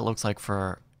wonder what that looks like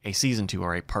for a season 2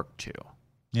 or a part 2.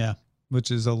 Yeah,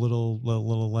 which is a little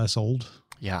less old.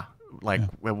 Yeah,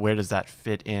 where does that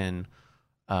fit in?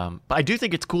 But I do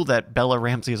think it's cool that Bella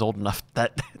Ramsey is old enough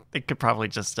that they could probably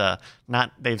just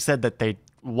not. They've said that they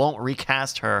won't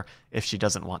recast her if she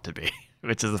doesn't want to be,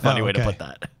 which is a funny way to put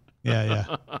that.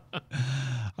 Yeah.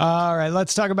 All right,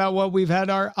 let's talk about what we've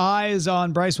had our eyes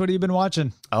on. Bryce, what have you been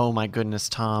watching? Oh my goodness,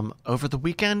 Tom! Over the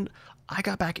weekend, I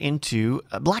got back into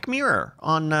Black Mirror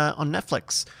on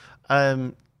Netflix.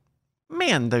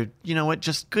 Man,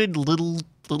 just good little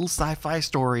sci-fi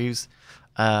stories,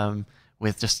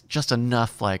 with just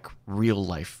enough like real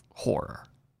life horror.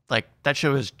 Like that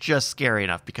show is just scary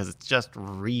enough because it's just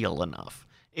real enough.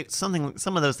 It's something.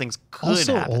 Some of those things could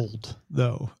also happen. Old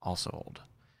though. Also old.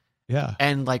 Yeah.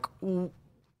 And like,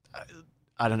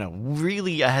 I don't know,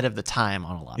 really ahead of the time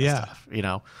on a lot of stuff.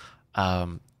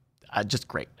 Just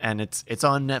great. And it's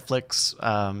on Netflix.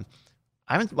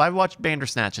 I watched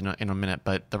Bandersnatch in a minute,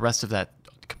 but the rest of that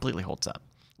completely holds up.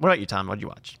 What about you, Tom? What did you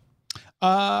watch?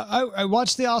 I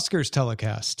watched the Oscars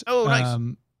telecast. Oh,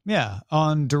 nice. Yeah,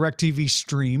 on DirecTV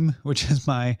Stream, which is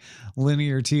my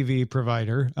linear TV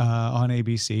provider on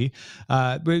ABC.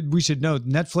 But we should note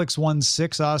Netflix won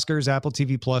 6 Oscars, Apple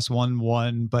TV Plus won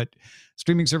 1, but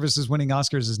streaming services winning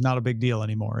Oscars is not a big deal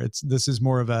anymore. This is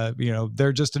more of a,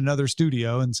 they're just another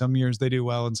studio, and some years they do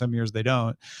well and some years they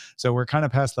don't. So we're kind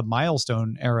of past the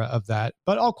milestone era of that.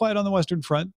 But All Quiet on the Western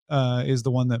Front is the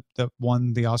one that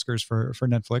won the Oscars for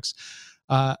Netflix.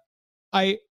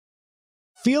 I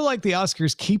feel like the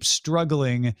Oscars keep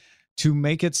struggling to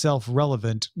make itself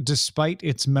relevant despite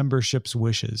its membership's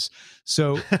wishes.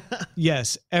 So,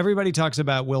 yes, everybody talks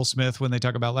about Will Smith when they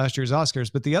talk about last year's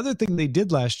Oscars, but the other thing they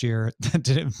did last year that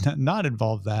did not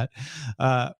involve that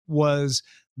was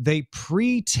they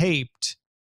pre-taped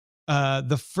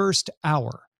the first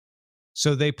hour.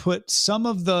 So they put some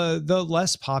of the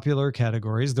less popular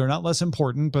categories. They're not less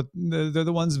important, but they're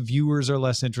the ones viewers are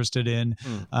less interested in.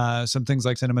 Some things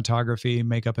like cinematography,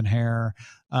 makeup, and hair.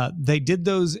 They did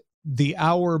those the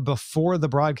hour before the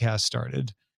broadcast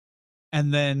started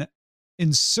and then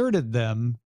inserted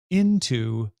them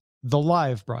into the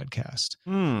live broadcast.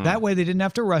 That way they didn't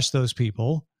have to rush those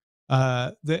people.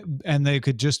 And they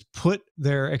could just put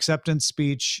their acceptance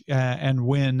speech and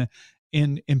win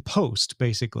in post,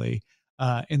 basically,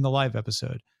 in the live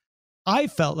episode. I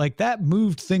felt like that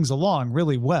moved things along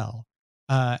really well.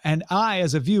 And I,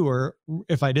 as a viewer,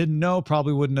 if I didn't know,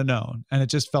 probably wouldn't have known. And it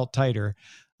just felt tighter.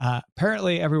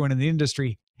 Apparently, everyone in the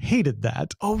industry hated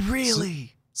that. Oh,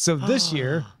 really? So this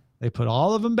year, they put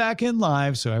all of them back in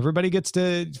live. So everybody gets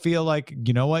to feel like,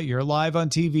 you know what, you're live on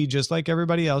TV just like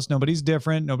everybody else. Nobody's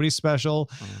different. Nobody's special.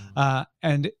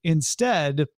 And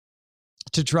instead,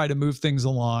 to try to move things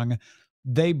along,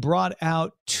 they brought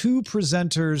out 2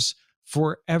 presenters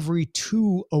for every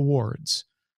 2 awards.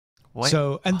 What?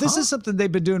 So, and this is something they've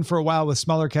been doing for a while with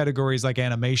smaller categories like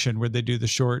animation, where they do the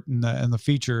short and the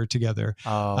feature together.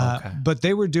 Okay. But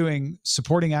they were doing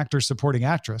supporting actor, supporting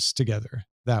actress together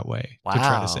that way to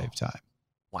try to save time.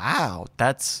 Wow.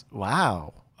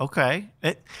 Wow. Okay.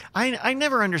 I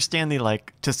never understand the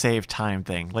to save time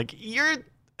thing.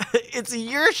 It's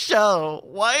your show.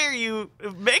 Why are you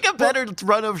make a better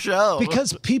run of show?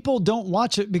 Because people don't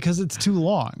watch it because it's too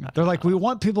long. They're like, we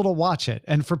want people to watch it.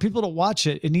 And for people to watch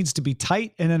it, it needs to be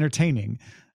tight and entertaining.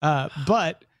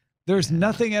 But there's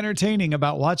nothing entertaining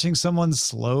about watching someone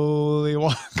slowly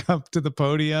walk up to the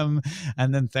podium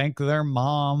and then thank their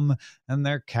mom and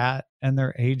their cat and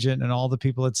their agent and all the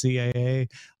people at CAA.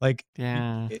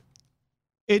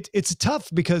 It's tough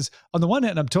because on the one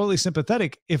hand, I'm totally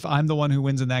sympathetic. If I'm the one who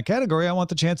wins in that category, I want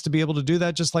the chance to be able to do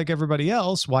that just like everybody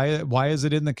else. Why is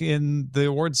it in the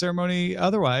award ceremony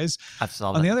otherwise?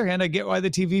 On the other hand, I get why the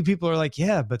TV people are like,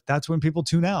 yeah, but that's when people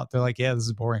tune out. They're like, yeah, this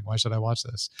is boring. Why should I watch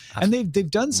this? And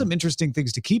they've done some interesting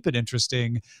things to keep it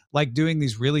interesting, like doing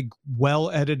these really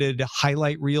well edited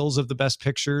highlight reels of the best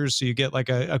pictures. So you get like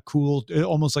a cool,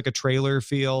 almost like a trailer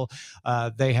feel.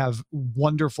 They have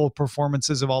wonderful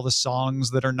performances of all the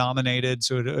songs that are nominated,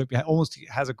 so it almost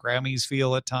has a Grammys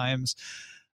feel at times.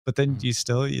 But then you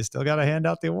still got to hand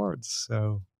out the awards.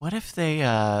 So what if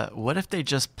they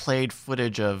just played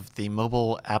footage of the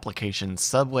mobile application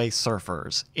Subway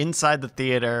Surfers inside the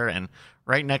theater and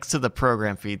right next to the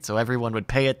program feed, so everyone would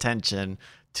pay attention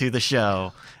to the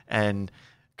show? And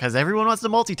because everyone wants to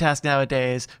multitask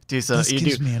nowadays, this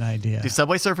gives me an idea. Do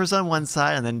Subway Surfers on one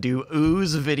side and then do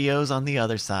Ooze videos on the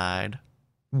other side.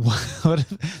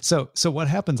 So what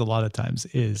happens a lot of times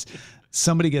is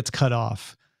somebody gets cut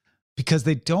off because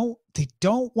they don't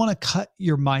want to cut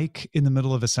your mic in the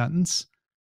middle of a sentence.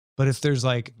 But if there's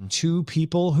like 2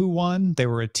 people who won, they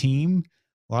were a team.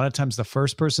 A lot of times the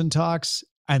first person talks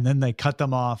and then they cut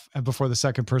them off and before the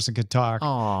second person could talk.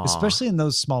 Aww. Especially in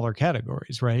those smaller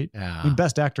categories, right? Yeah. I mean,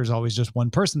 best actor is always just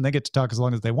one person. They get to talk as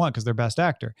long as they want because they're best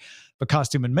actor. But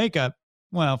costume and makeup,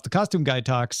 well, if the costume guy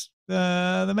talks,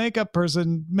 the makeup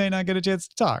person may not get a chance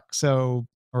to talk. So,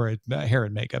 or hair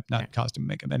and makeup, not costume and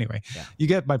makeup. Anyway, You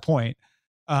get my point.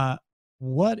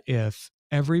 What if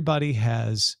everybody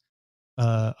has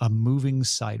a moving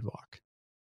sidewalk?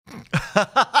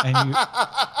 And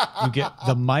you get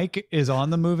the mic is on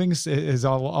the is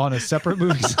on a separate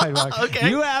moving sidewalk. Okay.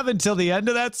 You have until the end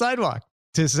of that sidewalk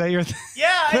to say your thing.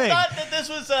 I thought that this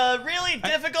was a really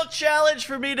difficult challenge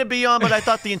for me to be on, but I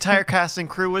thought the entire cast and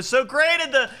crew was so great,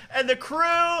 and the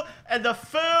crew and the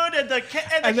food and the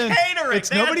catering.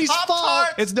 It's nobody's fault.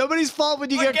 It's nobody's fault when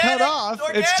you get cut off.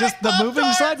 It's just the moving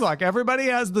sidewalk. Everybody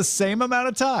has the same amount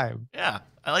of time. Yeah,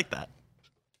 I like that.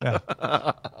 Yeah.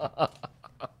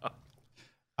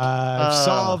 I've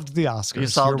solved the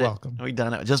Oscars. You're welcome. We've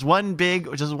done it.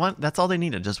 That's all they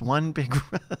needed. Just one big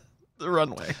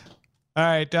runway. All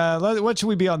right. What should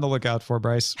we be on the lookout for,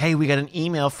 Bryce? Hey, we got an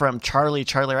email from Charlie.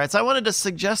 Charlie writes, I wanted to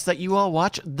suggest that you all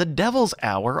watch The Devil's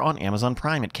Hour on Amazon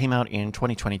Prime. It came out in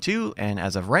 2022, and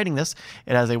as of writing this,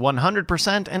 it has a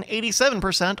 100% and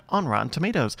 87% on Rotten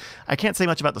Tomatoes. I can't say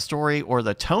much about the story or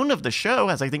the tone of the show,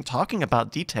 as I think talking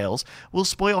about details will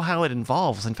spoil how it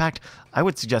involves. In fact, I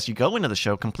would suggest you go into the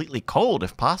show completely cold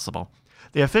if possible.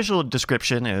 The official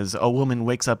description is a woman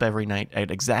wakes up every night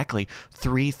at exactly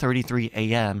 3:33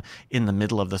 a.m. in the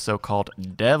middle of the so-called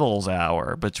devil's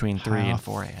hour between 3 and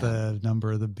 4 a.m. The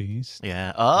number of the beast.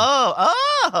 Yeah.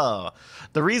 Oh.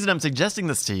 The reason I'm suggesting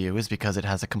this to you is because it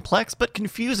has a complex but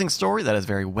confusing story that is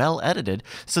very well edited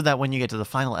so that when you get to the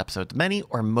final episodes, many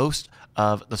or most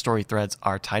of the story threads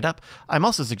are tied up. I'm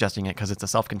also suggesting it because it's a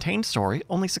self-contained story,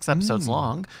 only 6 episodes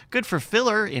long, good for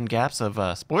filler in gaps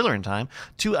of spoiler in time.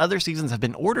 2 other seasons have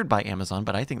been ordered by Amazon,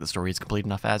 but I think the story is complete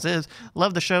enough as is.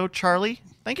 Love the show, Charlie.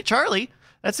 Thank you, Charlie.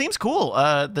 That seems cool.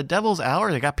 The Devil's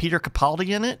Hour, they got Peter Capaldi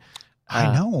in it.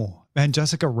 I know. And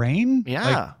Jessica Rain?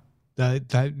 Yeah.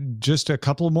 That just a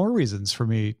couple more reasons for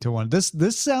me to want this.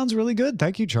 This sounds really good.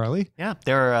 Thank you, Charlie. Yeah,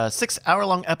 there are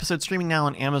 6-hour-long episodes streaming now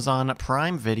on Amazon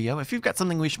Prime Video. If you've got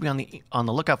something we should be on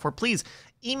the lookout for, please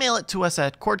email it to us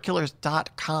at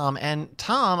cordkillers.com. And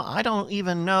Tom, I don't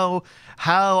even know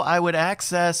how I would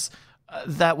access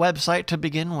that website to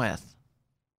begin with.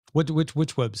 Which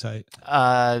website?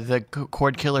 The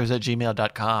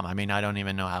cordkillers@gmail.com. I mean, I don't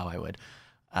even know how I would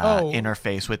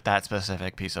interface with that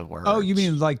specific piece of work. Oh, you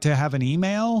mean like to have an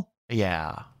email?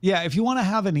 Yeah. Yeah. If you want to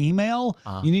have an email,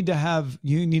 you need to have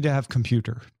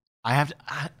computer.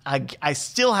 I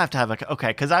still have to have okay.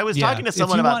 Because I was talking to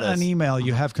someone about this. If you want an email,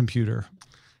 you have computer.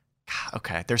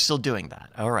 Okay, they're still doing that.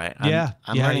 All right.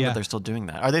 I'm learning that they're still doing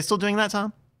that. Are they still doing that,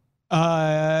 Tom?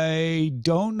 I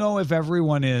don't know if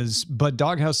everyone is, but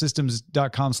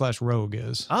doghousesystems.com/rogue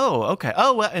is. Oh, okay.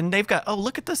 Oh, well, and they've got,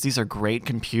 look at this. These are great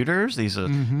computers. These are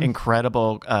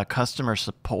incredible customer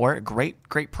support, great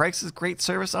prices, great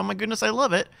service. Oh my goodness, I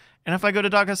love it. And if I go to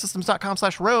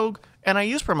doghousesystems.com/rogue and I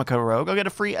use promo code rogue, I'll get a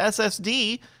free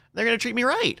SSD. They're going to treat me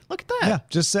right. Look at that. Yeah.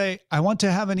 Just say, I want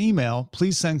to have an email.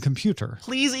 Please send computer.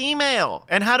 Please email.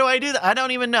 And how do I do that? I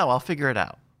don't even know. I'll figure it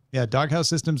out. Yeah,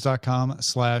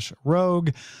 doghousesystems.com/rogue.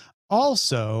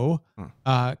 Also,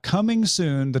 coming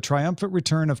soon, the triumphant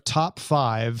return of Top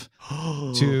 5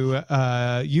 to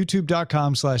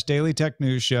youtube.com/Daily Tech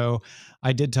News Show.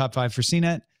 I did Top 5 for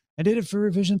CNET. I did it for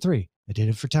Revision 3. I did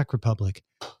it for Tech Republic.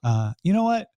 You know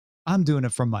what? I'm doing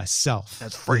it for myself.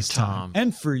 That's free, Tom.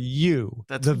 And for you,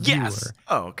 the viewer. Yes.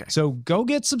 Oh, okay. So go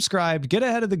get subscribed. Get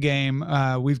ahead of the game.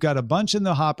 We've got a bunch in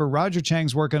the hopper. Roger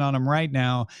Chang's working on them right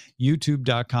now.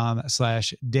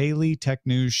 YouTube.com/Daily Tech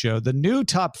News Show. The new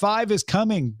Top 5 is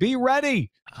coming. Be ready.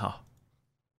 Oh,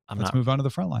 Let's move on to the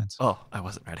front lines. Oh, I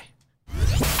wasn't ready.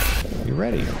 Be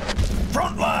ready.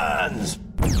 Front lines.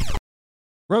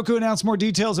 Roku announced more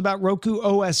details about Roku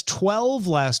OS 12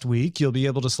 last week. You'll be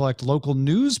able to select local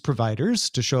news providers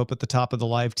to show up at the top of the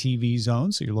live TV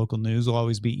zone, so your local news will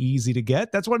always be easy to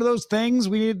get. That's one of those things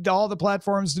we need all the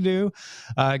platforms to do.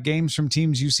 Games from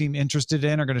teams you seem interested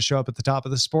in are going to show up at the top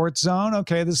of the sports zone.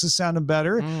 Okay, this is sounding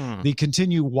better. The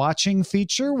continue watching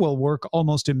feature will work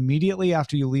almost immediately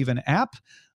after you leave an app.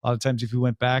 A lot of times if you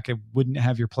went back, it wouldn't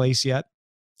have your place yet.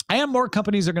 And more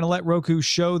companies are going to let Roku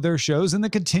show their shows in the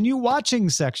continue watching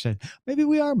section. Maybe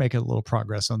we are making a little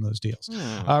progress on those deals.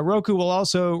 Roku will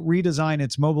also redesign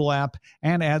its mobile app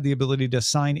and add the ability to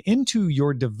sign into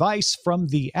your device from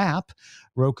the app.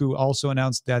 Roku also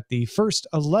announced that the first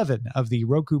 11 of the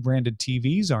Roku branded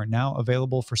TVs are now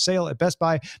available for sale at Best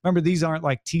Buy. Remember, these aren't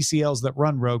like TCLs that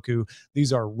run Roku.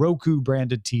 These are Roku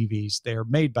branded TVs. They are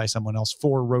made by someone else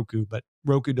for Roku, but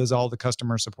Roku does all the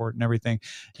customer support and everything.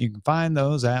 You can find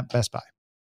those at Best Buy.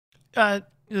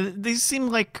 These seem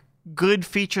like good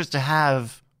features to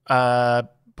have,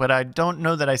 but I don't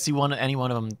know that I see any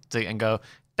one of them and go,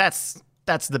 that's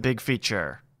the big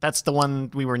feature. That's the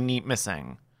one we were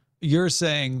missing. You're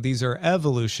saying these are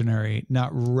evolutionary, not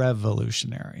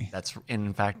revolutionary. That's,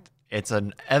 in fact, it's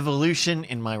an evolution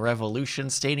in my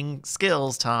revolution stating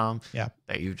skills, Tom. Yeah.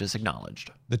 That you just acknowledged.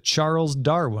 The Charles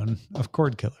Darwin of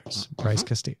Cordkillers, Bryce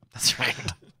Castillo. That's right.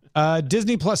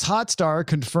 Disney Plus Hotstar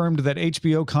confirmed that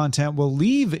HBO content will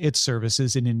leave its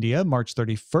services in India March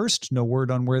 31st. No word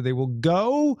on where they will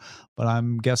go, but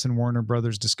I'm guessing Warner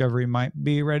Brothers Discovery might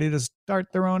be ready to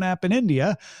start their own app in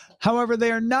India. However,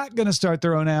 they are not going to start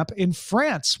their own app in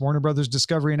France. Warner Brothers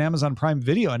Discovery and Amazon Prime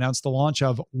Video announced the launch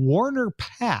of Warner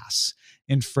Pass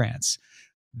in France.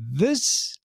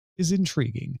 This is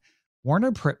intriguing.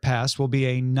 Warner Pass will be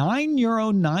a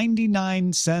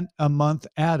 €9.99 a month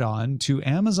add-on to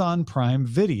Amazon Prime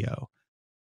Video.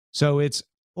 So it's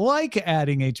like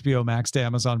adding HBO Max to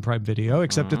Amazon Prime Video,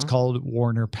 except it's called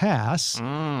Warner Pass.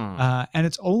 And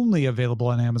it's only available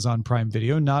on Amazon Prime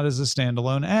Video, not as a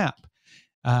standalone app.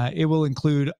 It will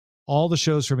include all the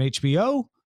shows from HBO,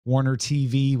 Warner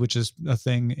TV, which is a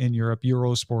thing in Europe,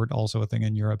 Eurosport, also a thing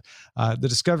in Europe, the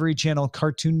Discovery Channel,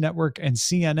 Cartoon Network, and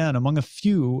CNN, among a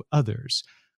few others.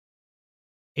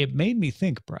 it made me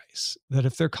think, Bryce, that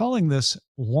if they're calling this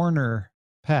Warner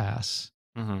Pass,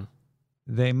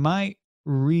 they might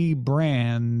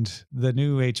rebrand the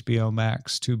new HBO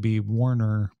Max to be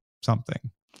Warner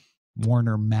something.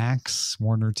 Warner Max,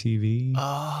 Warner TV.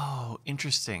 Oh,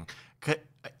 interesting.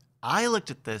 I looked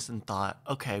at this and thought,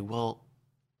 okay, well,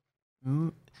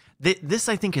 this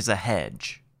I think is a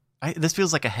hedge. This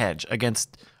feels like a hedge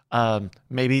against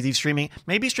maybe streaming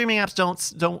apps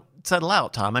don't settle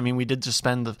out, Tom. I mean, we did just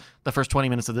spend the first 20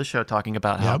 minutes of this show talking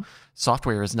about how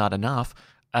software is not enough.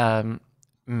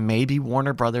 Maybe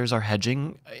Warner Brothers are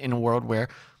hedging in a world where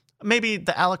maybe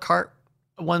the a la carte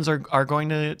ones are going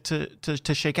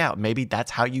to shake out. Maybe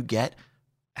that's how you get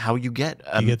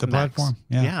the Max. Platform.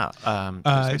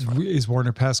 Is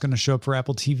Warner Pass going to show up for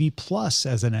Apple TV Plus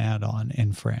as an add-on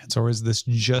in France, or is this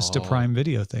just a Prime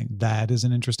Video thing? That is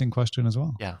an interesting question as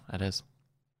well. Yeah, it is.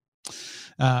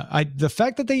 The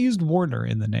fact that they used Warner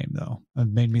in the name, though,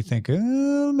 made me think,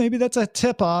 maybe that's a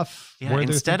tip-off. Yeah,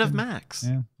 instead of Max.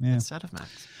 Yeah. Instead of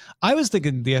Max. I was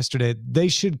thinking yesterday they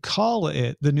should call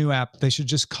it, the new app, they should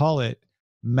just call it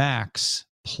Max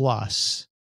Plus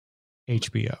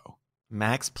HBO.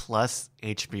 Max Plus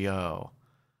HBO.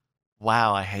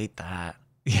 Wow, I hate that.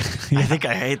 Yeah. I think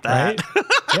I hate that. Right?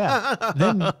 Yeah.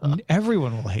 Then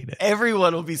everyone will hate it.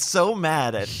 Everyone will be so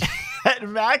mad at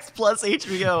Max Plus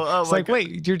HBO. Oh, it's like, God.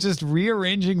 Wait, you're just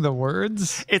rearranging the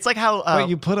words? It's like how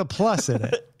you put a plus in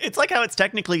it. It's like how it's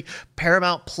technically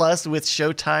Paramount Plus with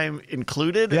Showtime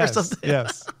included or something.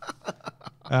 Yes.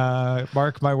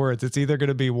 Mark my words. It's either going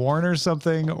to be Warner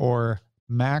something or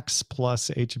Max Plus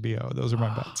HBO. Those are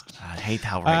my bets. I hate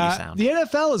how right you sound. The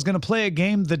NFL is going to play a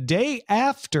game the day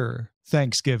after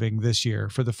Thanksgiving this year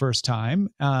for the first time,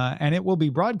 and it will be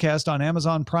broadcast on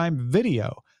Amazon Prime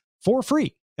Video for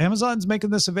free. Amazon's making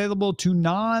this available to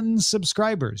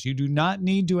non-subscribers. You do not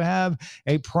need to have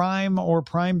a Prime or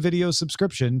Prime Video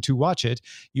subscription to watch it.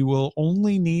 You will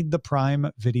only need the Prime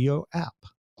Video app.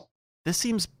 This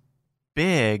seems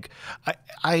big.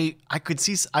 I could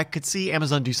see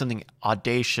Amazon do something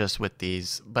audacious with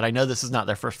these, but I know this is not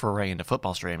their first foray into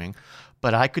football streaming.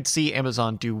 But I could see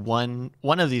Amazon do one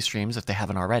of these streams, if they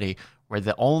haven't already, where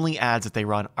the only ads that they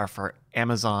run are for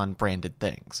Amazon branded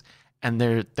things. And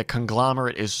the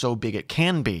conglomerate is so big it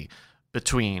can be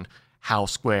between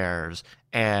housewares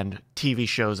and TV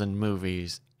shows and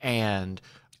movies and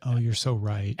you're so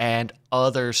right. And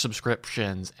other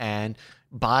subscriptions and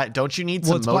don't you need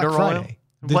some motor oil?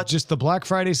 Just the Black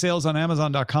Friday sales on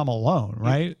Amazon.com alone,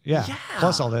 right? Yeah.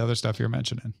 Plus all the other stuff you're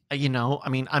mentioning. I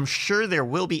mean, I'm sure there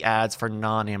will be ads for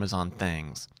non-Amazon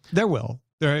things. There will.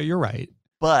 You're right.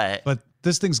 But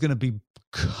this thing's going to be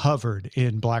covered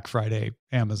in Black Friday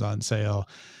Amazon sale.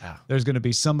 Yeah. There's going to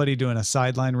be somebody doing a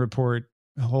sideline report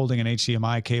holding an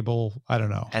HDMI cable. I don't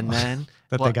know. And then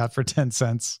they got for 10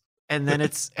 cents. And then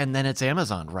it's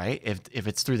Amazon, right? If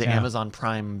it's through the Amazon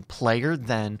Prime player,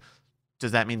 then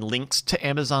does that mean links to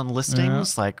Amazon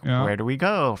listings? Where do we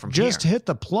go from here? Just hit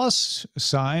the plus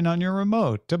sign on your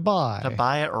remote to buy. To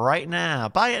buy it right now.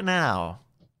 Buy it now.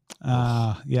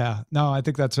 Yeah. No, I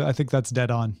think that's dead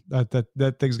on.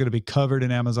 That thing's going to be covered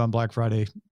in Amazon Black Friday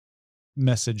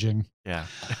messaging. Yeah.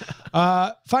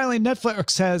 Finally,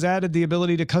 Netflix has added the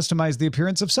ability to customize the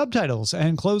appearance of subtitles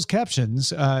and closed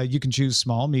captions. You can choose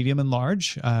small, medium, and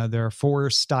large. There are 4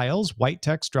 styles: white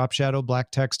text, drop shadow, black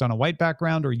text on a white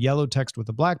background, or yellow text with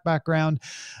a black background.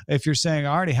 If you're saying,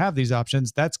 I already have these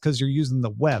options, that's because you're using the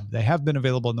web. They have been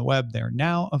available in the web. They're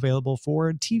now available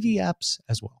for TV apps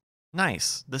as well.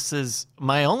 Nice. This is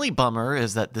my only bummer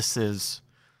is that this is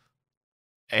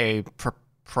a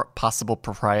possible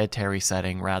proprietary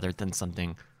setting rather than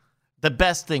something. The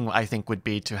best thing I think would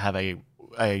be to have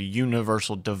a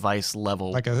universal device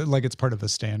level, like it's part of a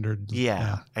standard.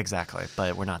 Yeah, exactly.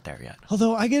 But we're not there yet.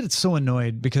 Although I get so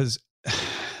annoyed because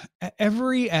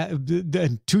every app,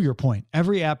 to your point,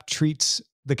 every app treats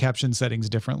the caption settings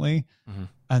differently,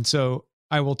 and so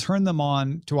I will turn them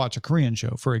on to watch a Korean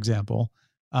show, for example,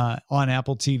 on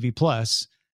Apple TV Plus,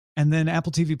 and then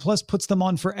Apple TV Plus puts them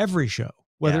on for every show,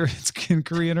 whether it's in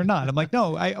Korean or not. I'm like,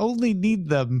 no, I only need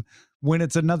them when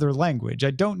it's another language. I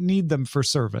don't need them for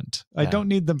Servant. I don't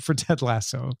need them for Ted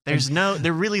Lasso.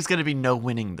 There really is going to be no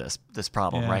winning this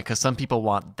problem, right? Because some people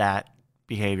want that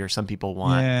behavior. Some people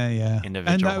want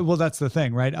individual. And that's the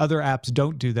thing, right? Other apps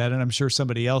don't do that. And I'm sure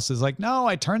somebody else is like, no,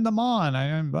 I turned them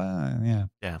on.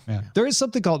 Yeah. There is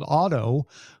something called auto,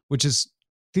 which is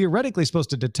theoretically supposed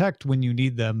to detect when you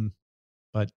need them,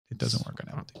 but it doesn't work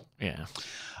on everything. Yeah.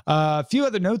 A few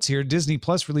other notes here. Disney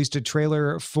Plus released a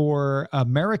trailer for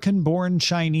American Born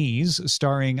Chinese,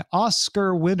 starring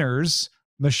Oscar winners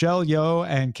Michelle Yeoh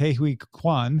and Kehui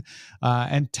Kwan,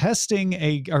 and teasing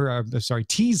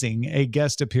a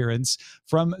guest appearance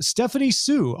from Stephanie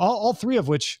Su, all three of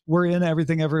which were in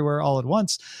Everything Everywhere All at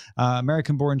Once.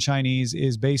 American-Born Chinese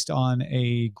is based on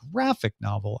a graphic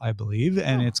novel, I believe,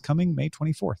 and it's coming May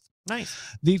 24th.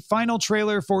 Nice. The final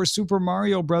trailer for Super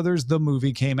Mario Brothers, the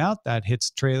movie, came out. That hits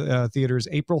theaters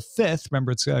April 5th.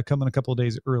 Remember, it's coming a couple of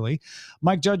days early.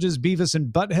 Mike Judge's Beavis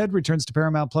and Butthead returns to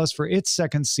Paramount Plus for its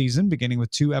second season, beginning with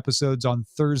 2 episodes on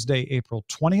Thursday, April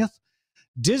 20th.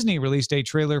 Disney released a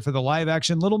trailer for the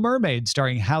live-action Little Mermaid,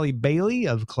 starring Halle Bailey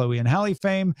of Chloe and Halle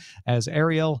fame as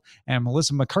Ariel and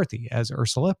Melissa McCarthy as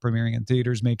Ursula, premiering in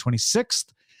theaters May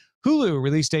 26th. Hulu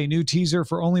released a new teaser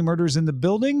for Only Murders in the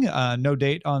Building. No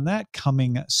date on that.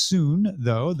 Coming soon,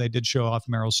 though. They did show off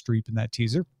Meryl Streep in that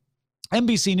teaser.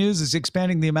 NBC News is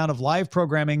expanding the amount of live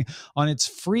programming on its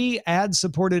free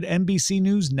ad-supported NBC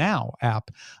News Now app.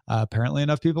 Apparently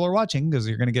enough people are watching because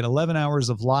you're going to get 11 hours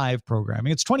of live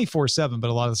programming. It's 24/7, but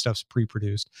a lot of the stuff's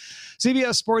pre-produced.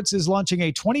 CBS Sports is launching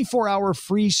a 24-hour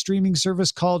free streaming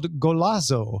service called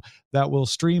Golazo that will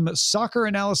stream soccer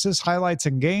analysis, highlights,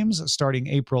 and games starting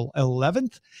April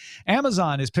 11th.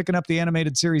 Amazon is picking up the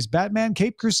animated series Batman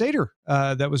Caped Crusader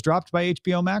that was dropped by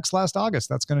HBO Max last August.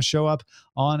 That's going to show up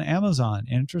on Amazon.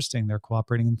 Interesting. They're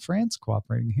cooperating in France,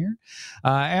 cooperating here.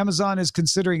 Amazon is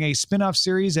considering a spin-off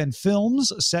series and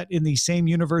films set in the same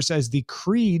universe as the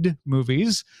Creed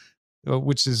movies,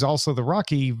 which is also the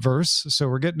Rocky verse. So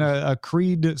we're getting a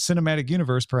Creed cinematic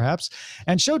universe, perhaps.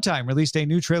 And Showtime released a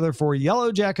new trailer for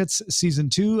Yellow Jackets Season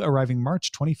 2, arriving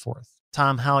March 24th.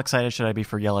 Tom, how excited should I be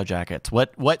for Yellow Jackets?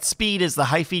 What speed is the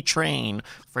hyphy train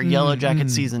for Yellow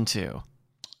Jackets Season 2?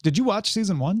 Did you watch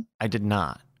Season 1? I did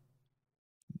not.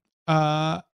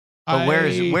 But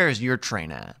where's your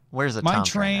train at? Where's the my Tom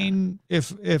train?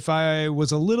 If I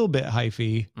was a little bit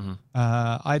hyphy,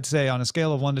 I'd say on a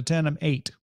scale of 1 to 10, I'm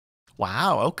 8.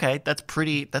 Wow. Okay, that's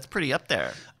pretty up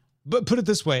there. But put it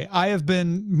this way, I have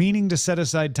been meaning to set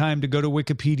aside time to go to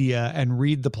Wikipedia and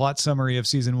read the plot summary of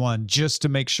Season 1 just to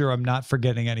make sure I'm not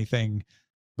forgetting anything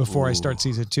before I start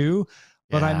Season 2.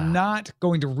 But I'm not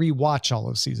going to rewatch all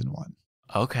of Season 1.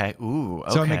 Okay. Ooh.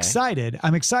 Okay. So I'm excited.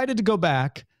 I'm excited to go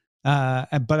back.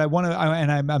 But I want to,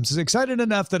 and I'm excited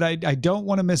enough that I don't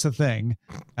want to miss a thing,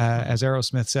 as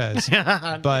Aerosmith says.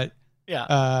 But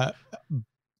yeah.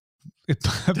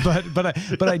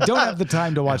 But I don't have the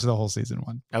time to watch the whole Season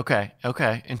 1. Okay.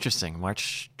 Interesting.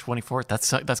 March 24th.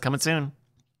 That's coming soon.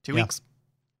 2 weeks.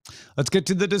 Let's get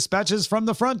to the dispatches from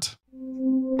the front.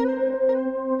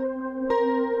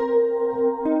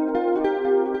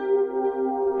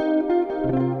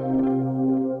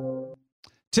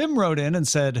 Tim wrote in and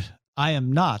said, I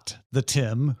am not the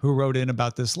Tim who wrote in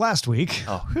about this last week,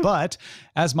 but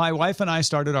as my wife and I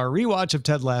started our rewatch of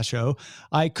Ted Lasso,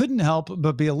 I couldn't help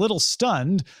but be a little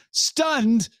stunned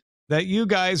that you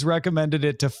guys recommended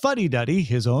it to Fuddy Duddy,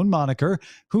 his own moniker,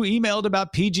 who emailed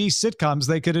about PG sitcoms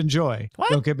they could enjoy. What?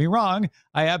 Don't get me wrong,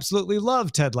 I absolutely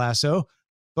love Ted Lasso,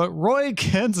 but Roy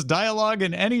Kent's dialogue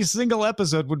in any single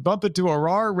episode would bump it to a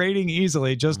raw rating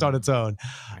easily just on its own.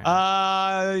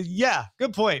 Yeah,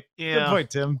 good point. Yeah. Good point,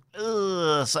 Tim.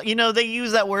 So they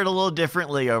use that word a little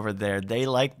differently over there. They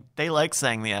like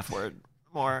saying the F word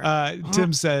more.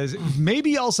 Tim says,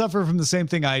 maybe I'll suffer from the same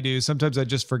thing I do. Sometimes I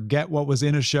just forget what was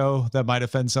in a show that might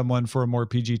offend someone for a more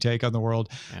PG take on the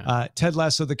world. Yeah. Ted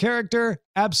Lasso, the character,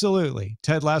 absolutely.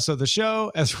 Ted Lasso, the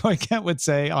show, as Roy Kent would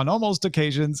say on almost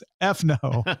occasions, F no.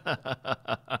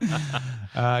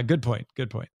 Good point.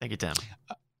 Thank you, Tim.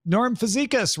 Norm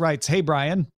Fazekas writes, hey,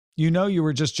 Brian. You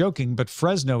were just joking, but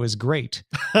Fresno is great.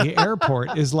 The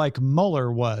airport is like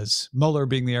Muller was. Muller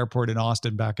being the airport in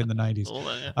Austin back in the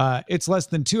 90s. It's less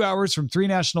than 2 hours from 3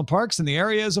 national parks, and the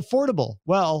area is affordable.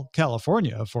 Well,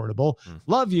 California affordable.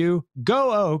 Love you.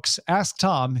 Go Oaks. Ask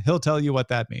Tom. He'll tell you what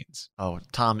that means. Oh,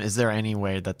 Tom, is there any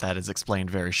way that is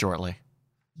explained very shortly?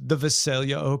 The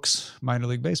Visalia Oaks minor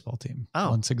league baseball team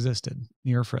once existed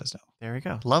near Fresno. There we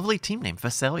go. Lovely team name,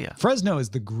 Visalia. Fresno is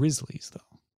the Grizzlies, though.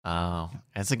 Oh,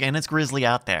 it's grizzly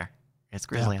out there. It's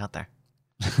grizzly out there.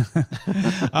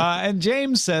 And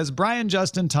James says, Brian,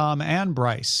 Justin, Tom, and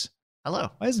Bryce.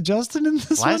 Hello. Why is Justin in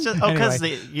this one? Because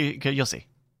you'll see.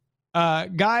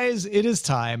 Guys, it is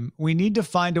time. We need to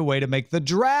find a way to make the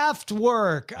draft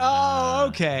work. Oh,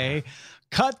 okay.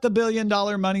 Cut the $1 billion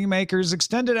moneymakers,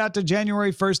 extend it out to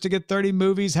January 1st to get 30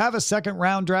 movies, have a second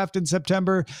round draft in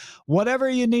September, whatever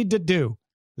you need to do.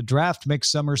 The draft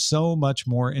makes summer so much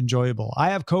more enjoyable. I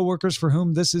have coworkers for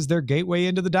whom this is their gateway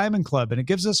into the Diamond Club, and it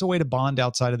gives us a way to bond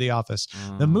outside of the office.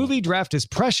 The movie draft is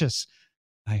precious.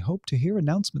 I hope to hear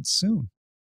announcements soon.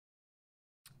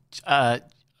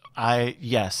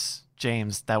 Yes.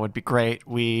 James, that would be great.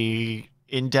 We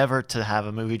endeavor to have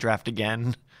a movie draft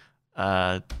again.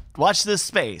 Watch this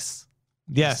space.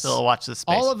 Yes. Still watch this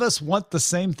space. All of us want the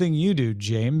same thing you do,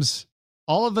 James.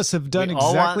 All of us have done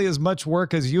exactly as much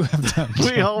work as you have done.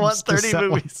 We all want 30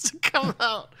 movies to come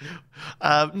out.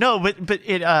 No, but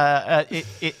it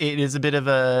is a bit of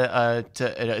a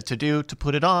to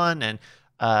put it on, and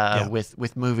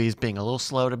with movies being a little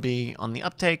slow to be on the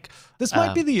uptake. This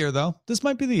might be the year, though. This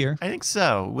might be the year. I think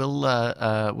so.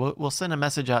 We'll send a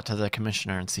message out to the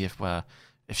commissioner and see if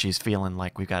she's feeling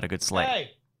like we've got a good slate.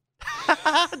 Hey.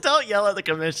 Don't yell at the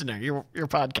commissioner. You're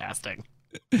podcasting.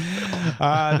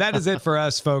 That is it for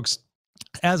us, folks.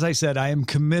 As I said, I am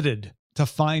committed to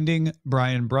finding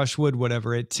Brian Brushwood,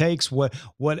 whatever it takes,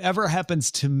 whatever happens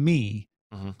to me,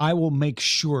 I will make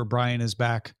sure Brian is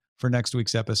back for next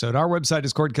week's episode. Our website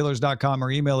is cordkillers.com. Our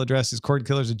email address is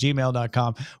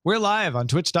cordkillers@gmail.com. We're live on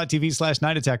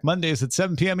twitch.tv/Night Attack, Mondays at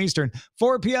 7 p.m. Eastern,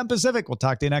 4 p.m. Pacific. We'll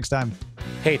talk to you next time.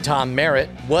 Hey, Tom Merritt,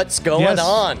 what's going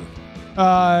on?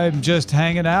 I'm just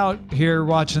hanging out here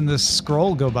watching this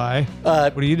scroll go by.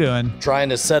 What are you doing? Trying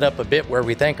to set up a bit where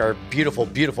we thank our beautiful,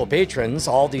 beautiful patrons,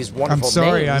 all these wonderful names. I'm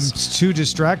sorry, I'm too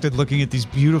distracted looking at these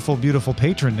beautiful, beautiful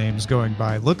patron names going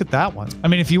by. Look at that one. I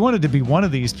mean, if you wanted to be one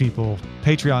of these people,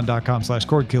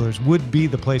 patreon.com/cordkillers would be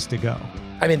the place to go.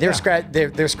 I mean, they're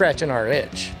scratching our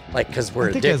itch, like, because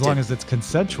we're addicted. As long as it's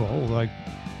consensual, like,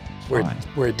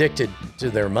 we're addicted to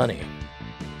their money.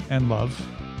 And love.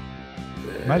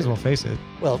 Might as well face it.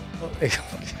 Well,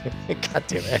 God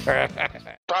damn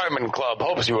it. Diamond Club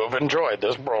hopes you have enjoyed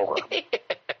this program.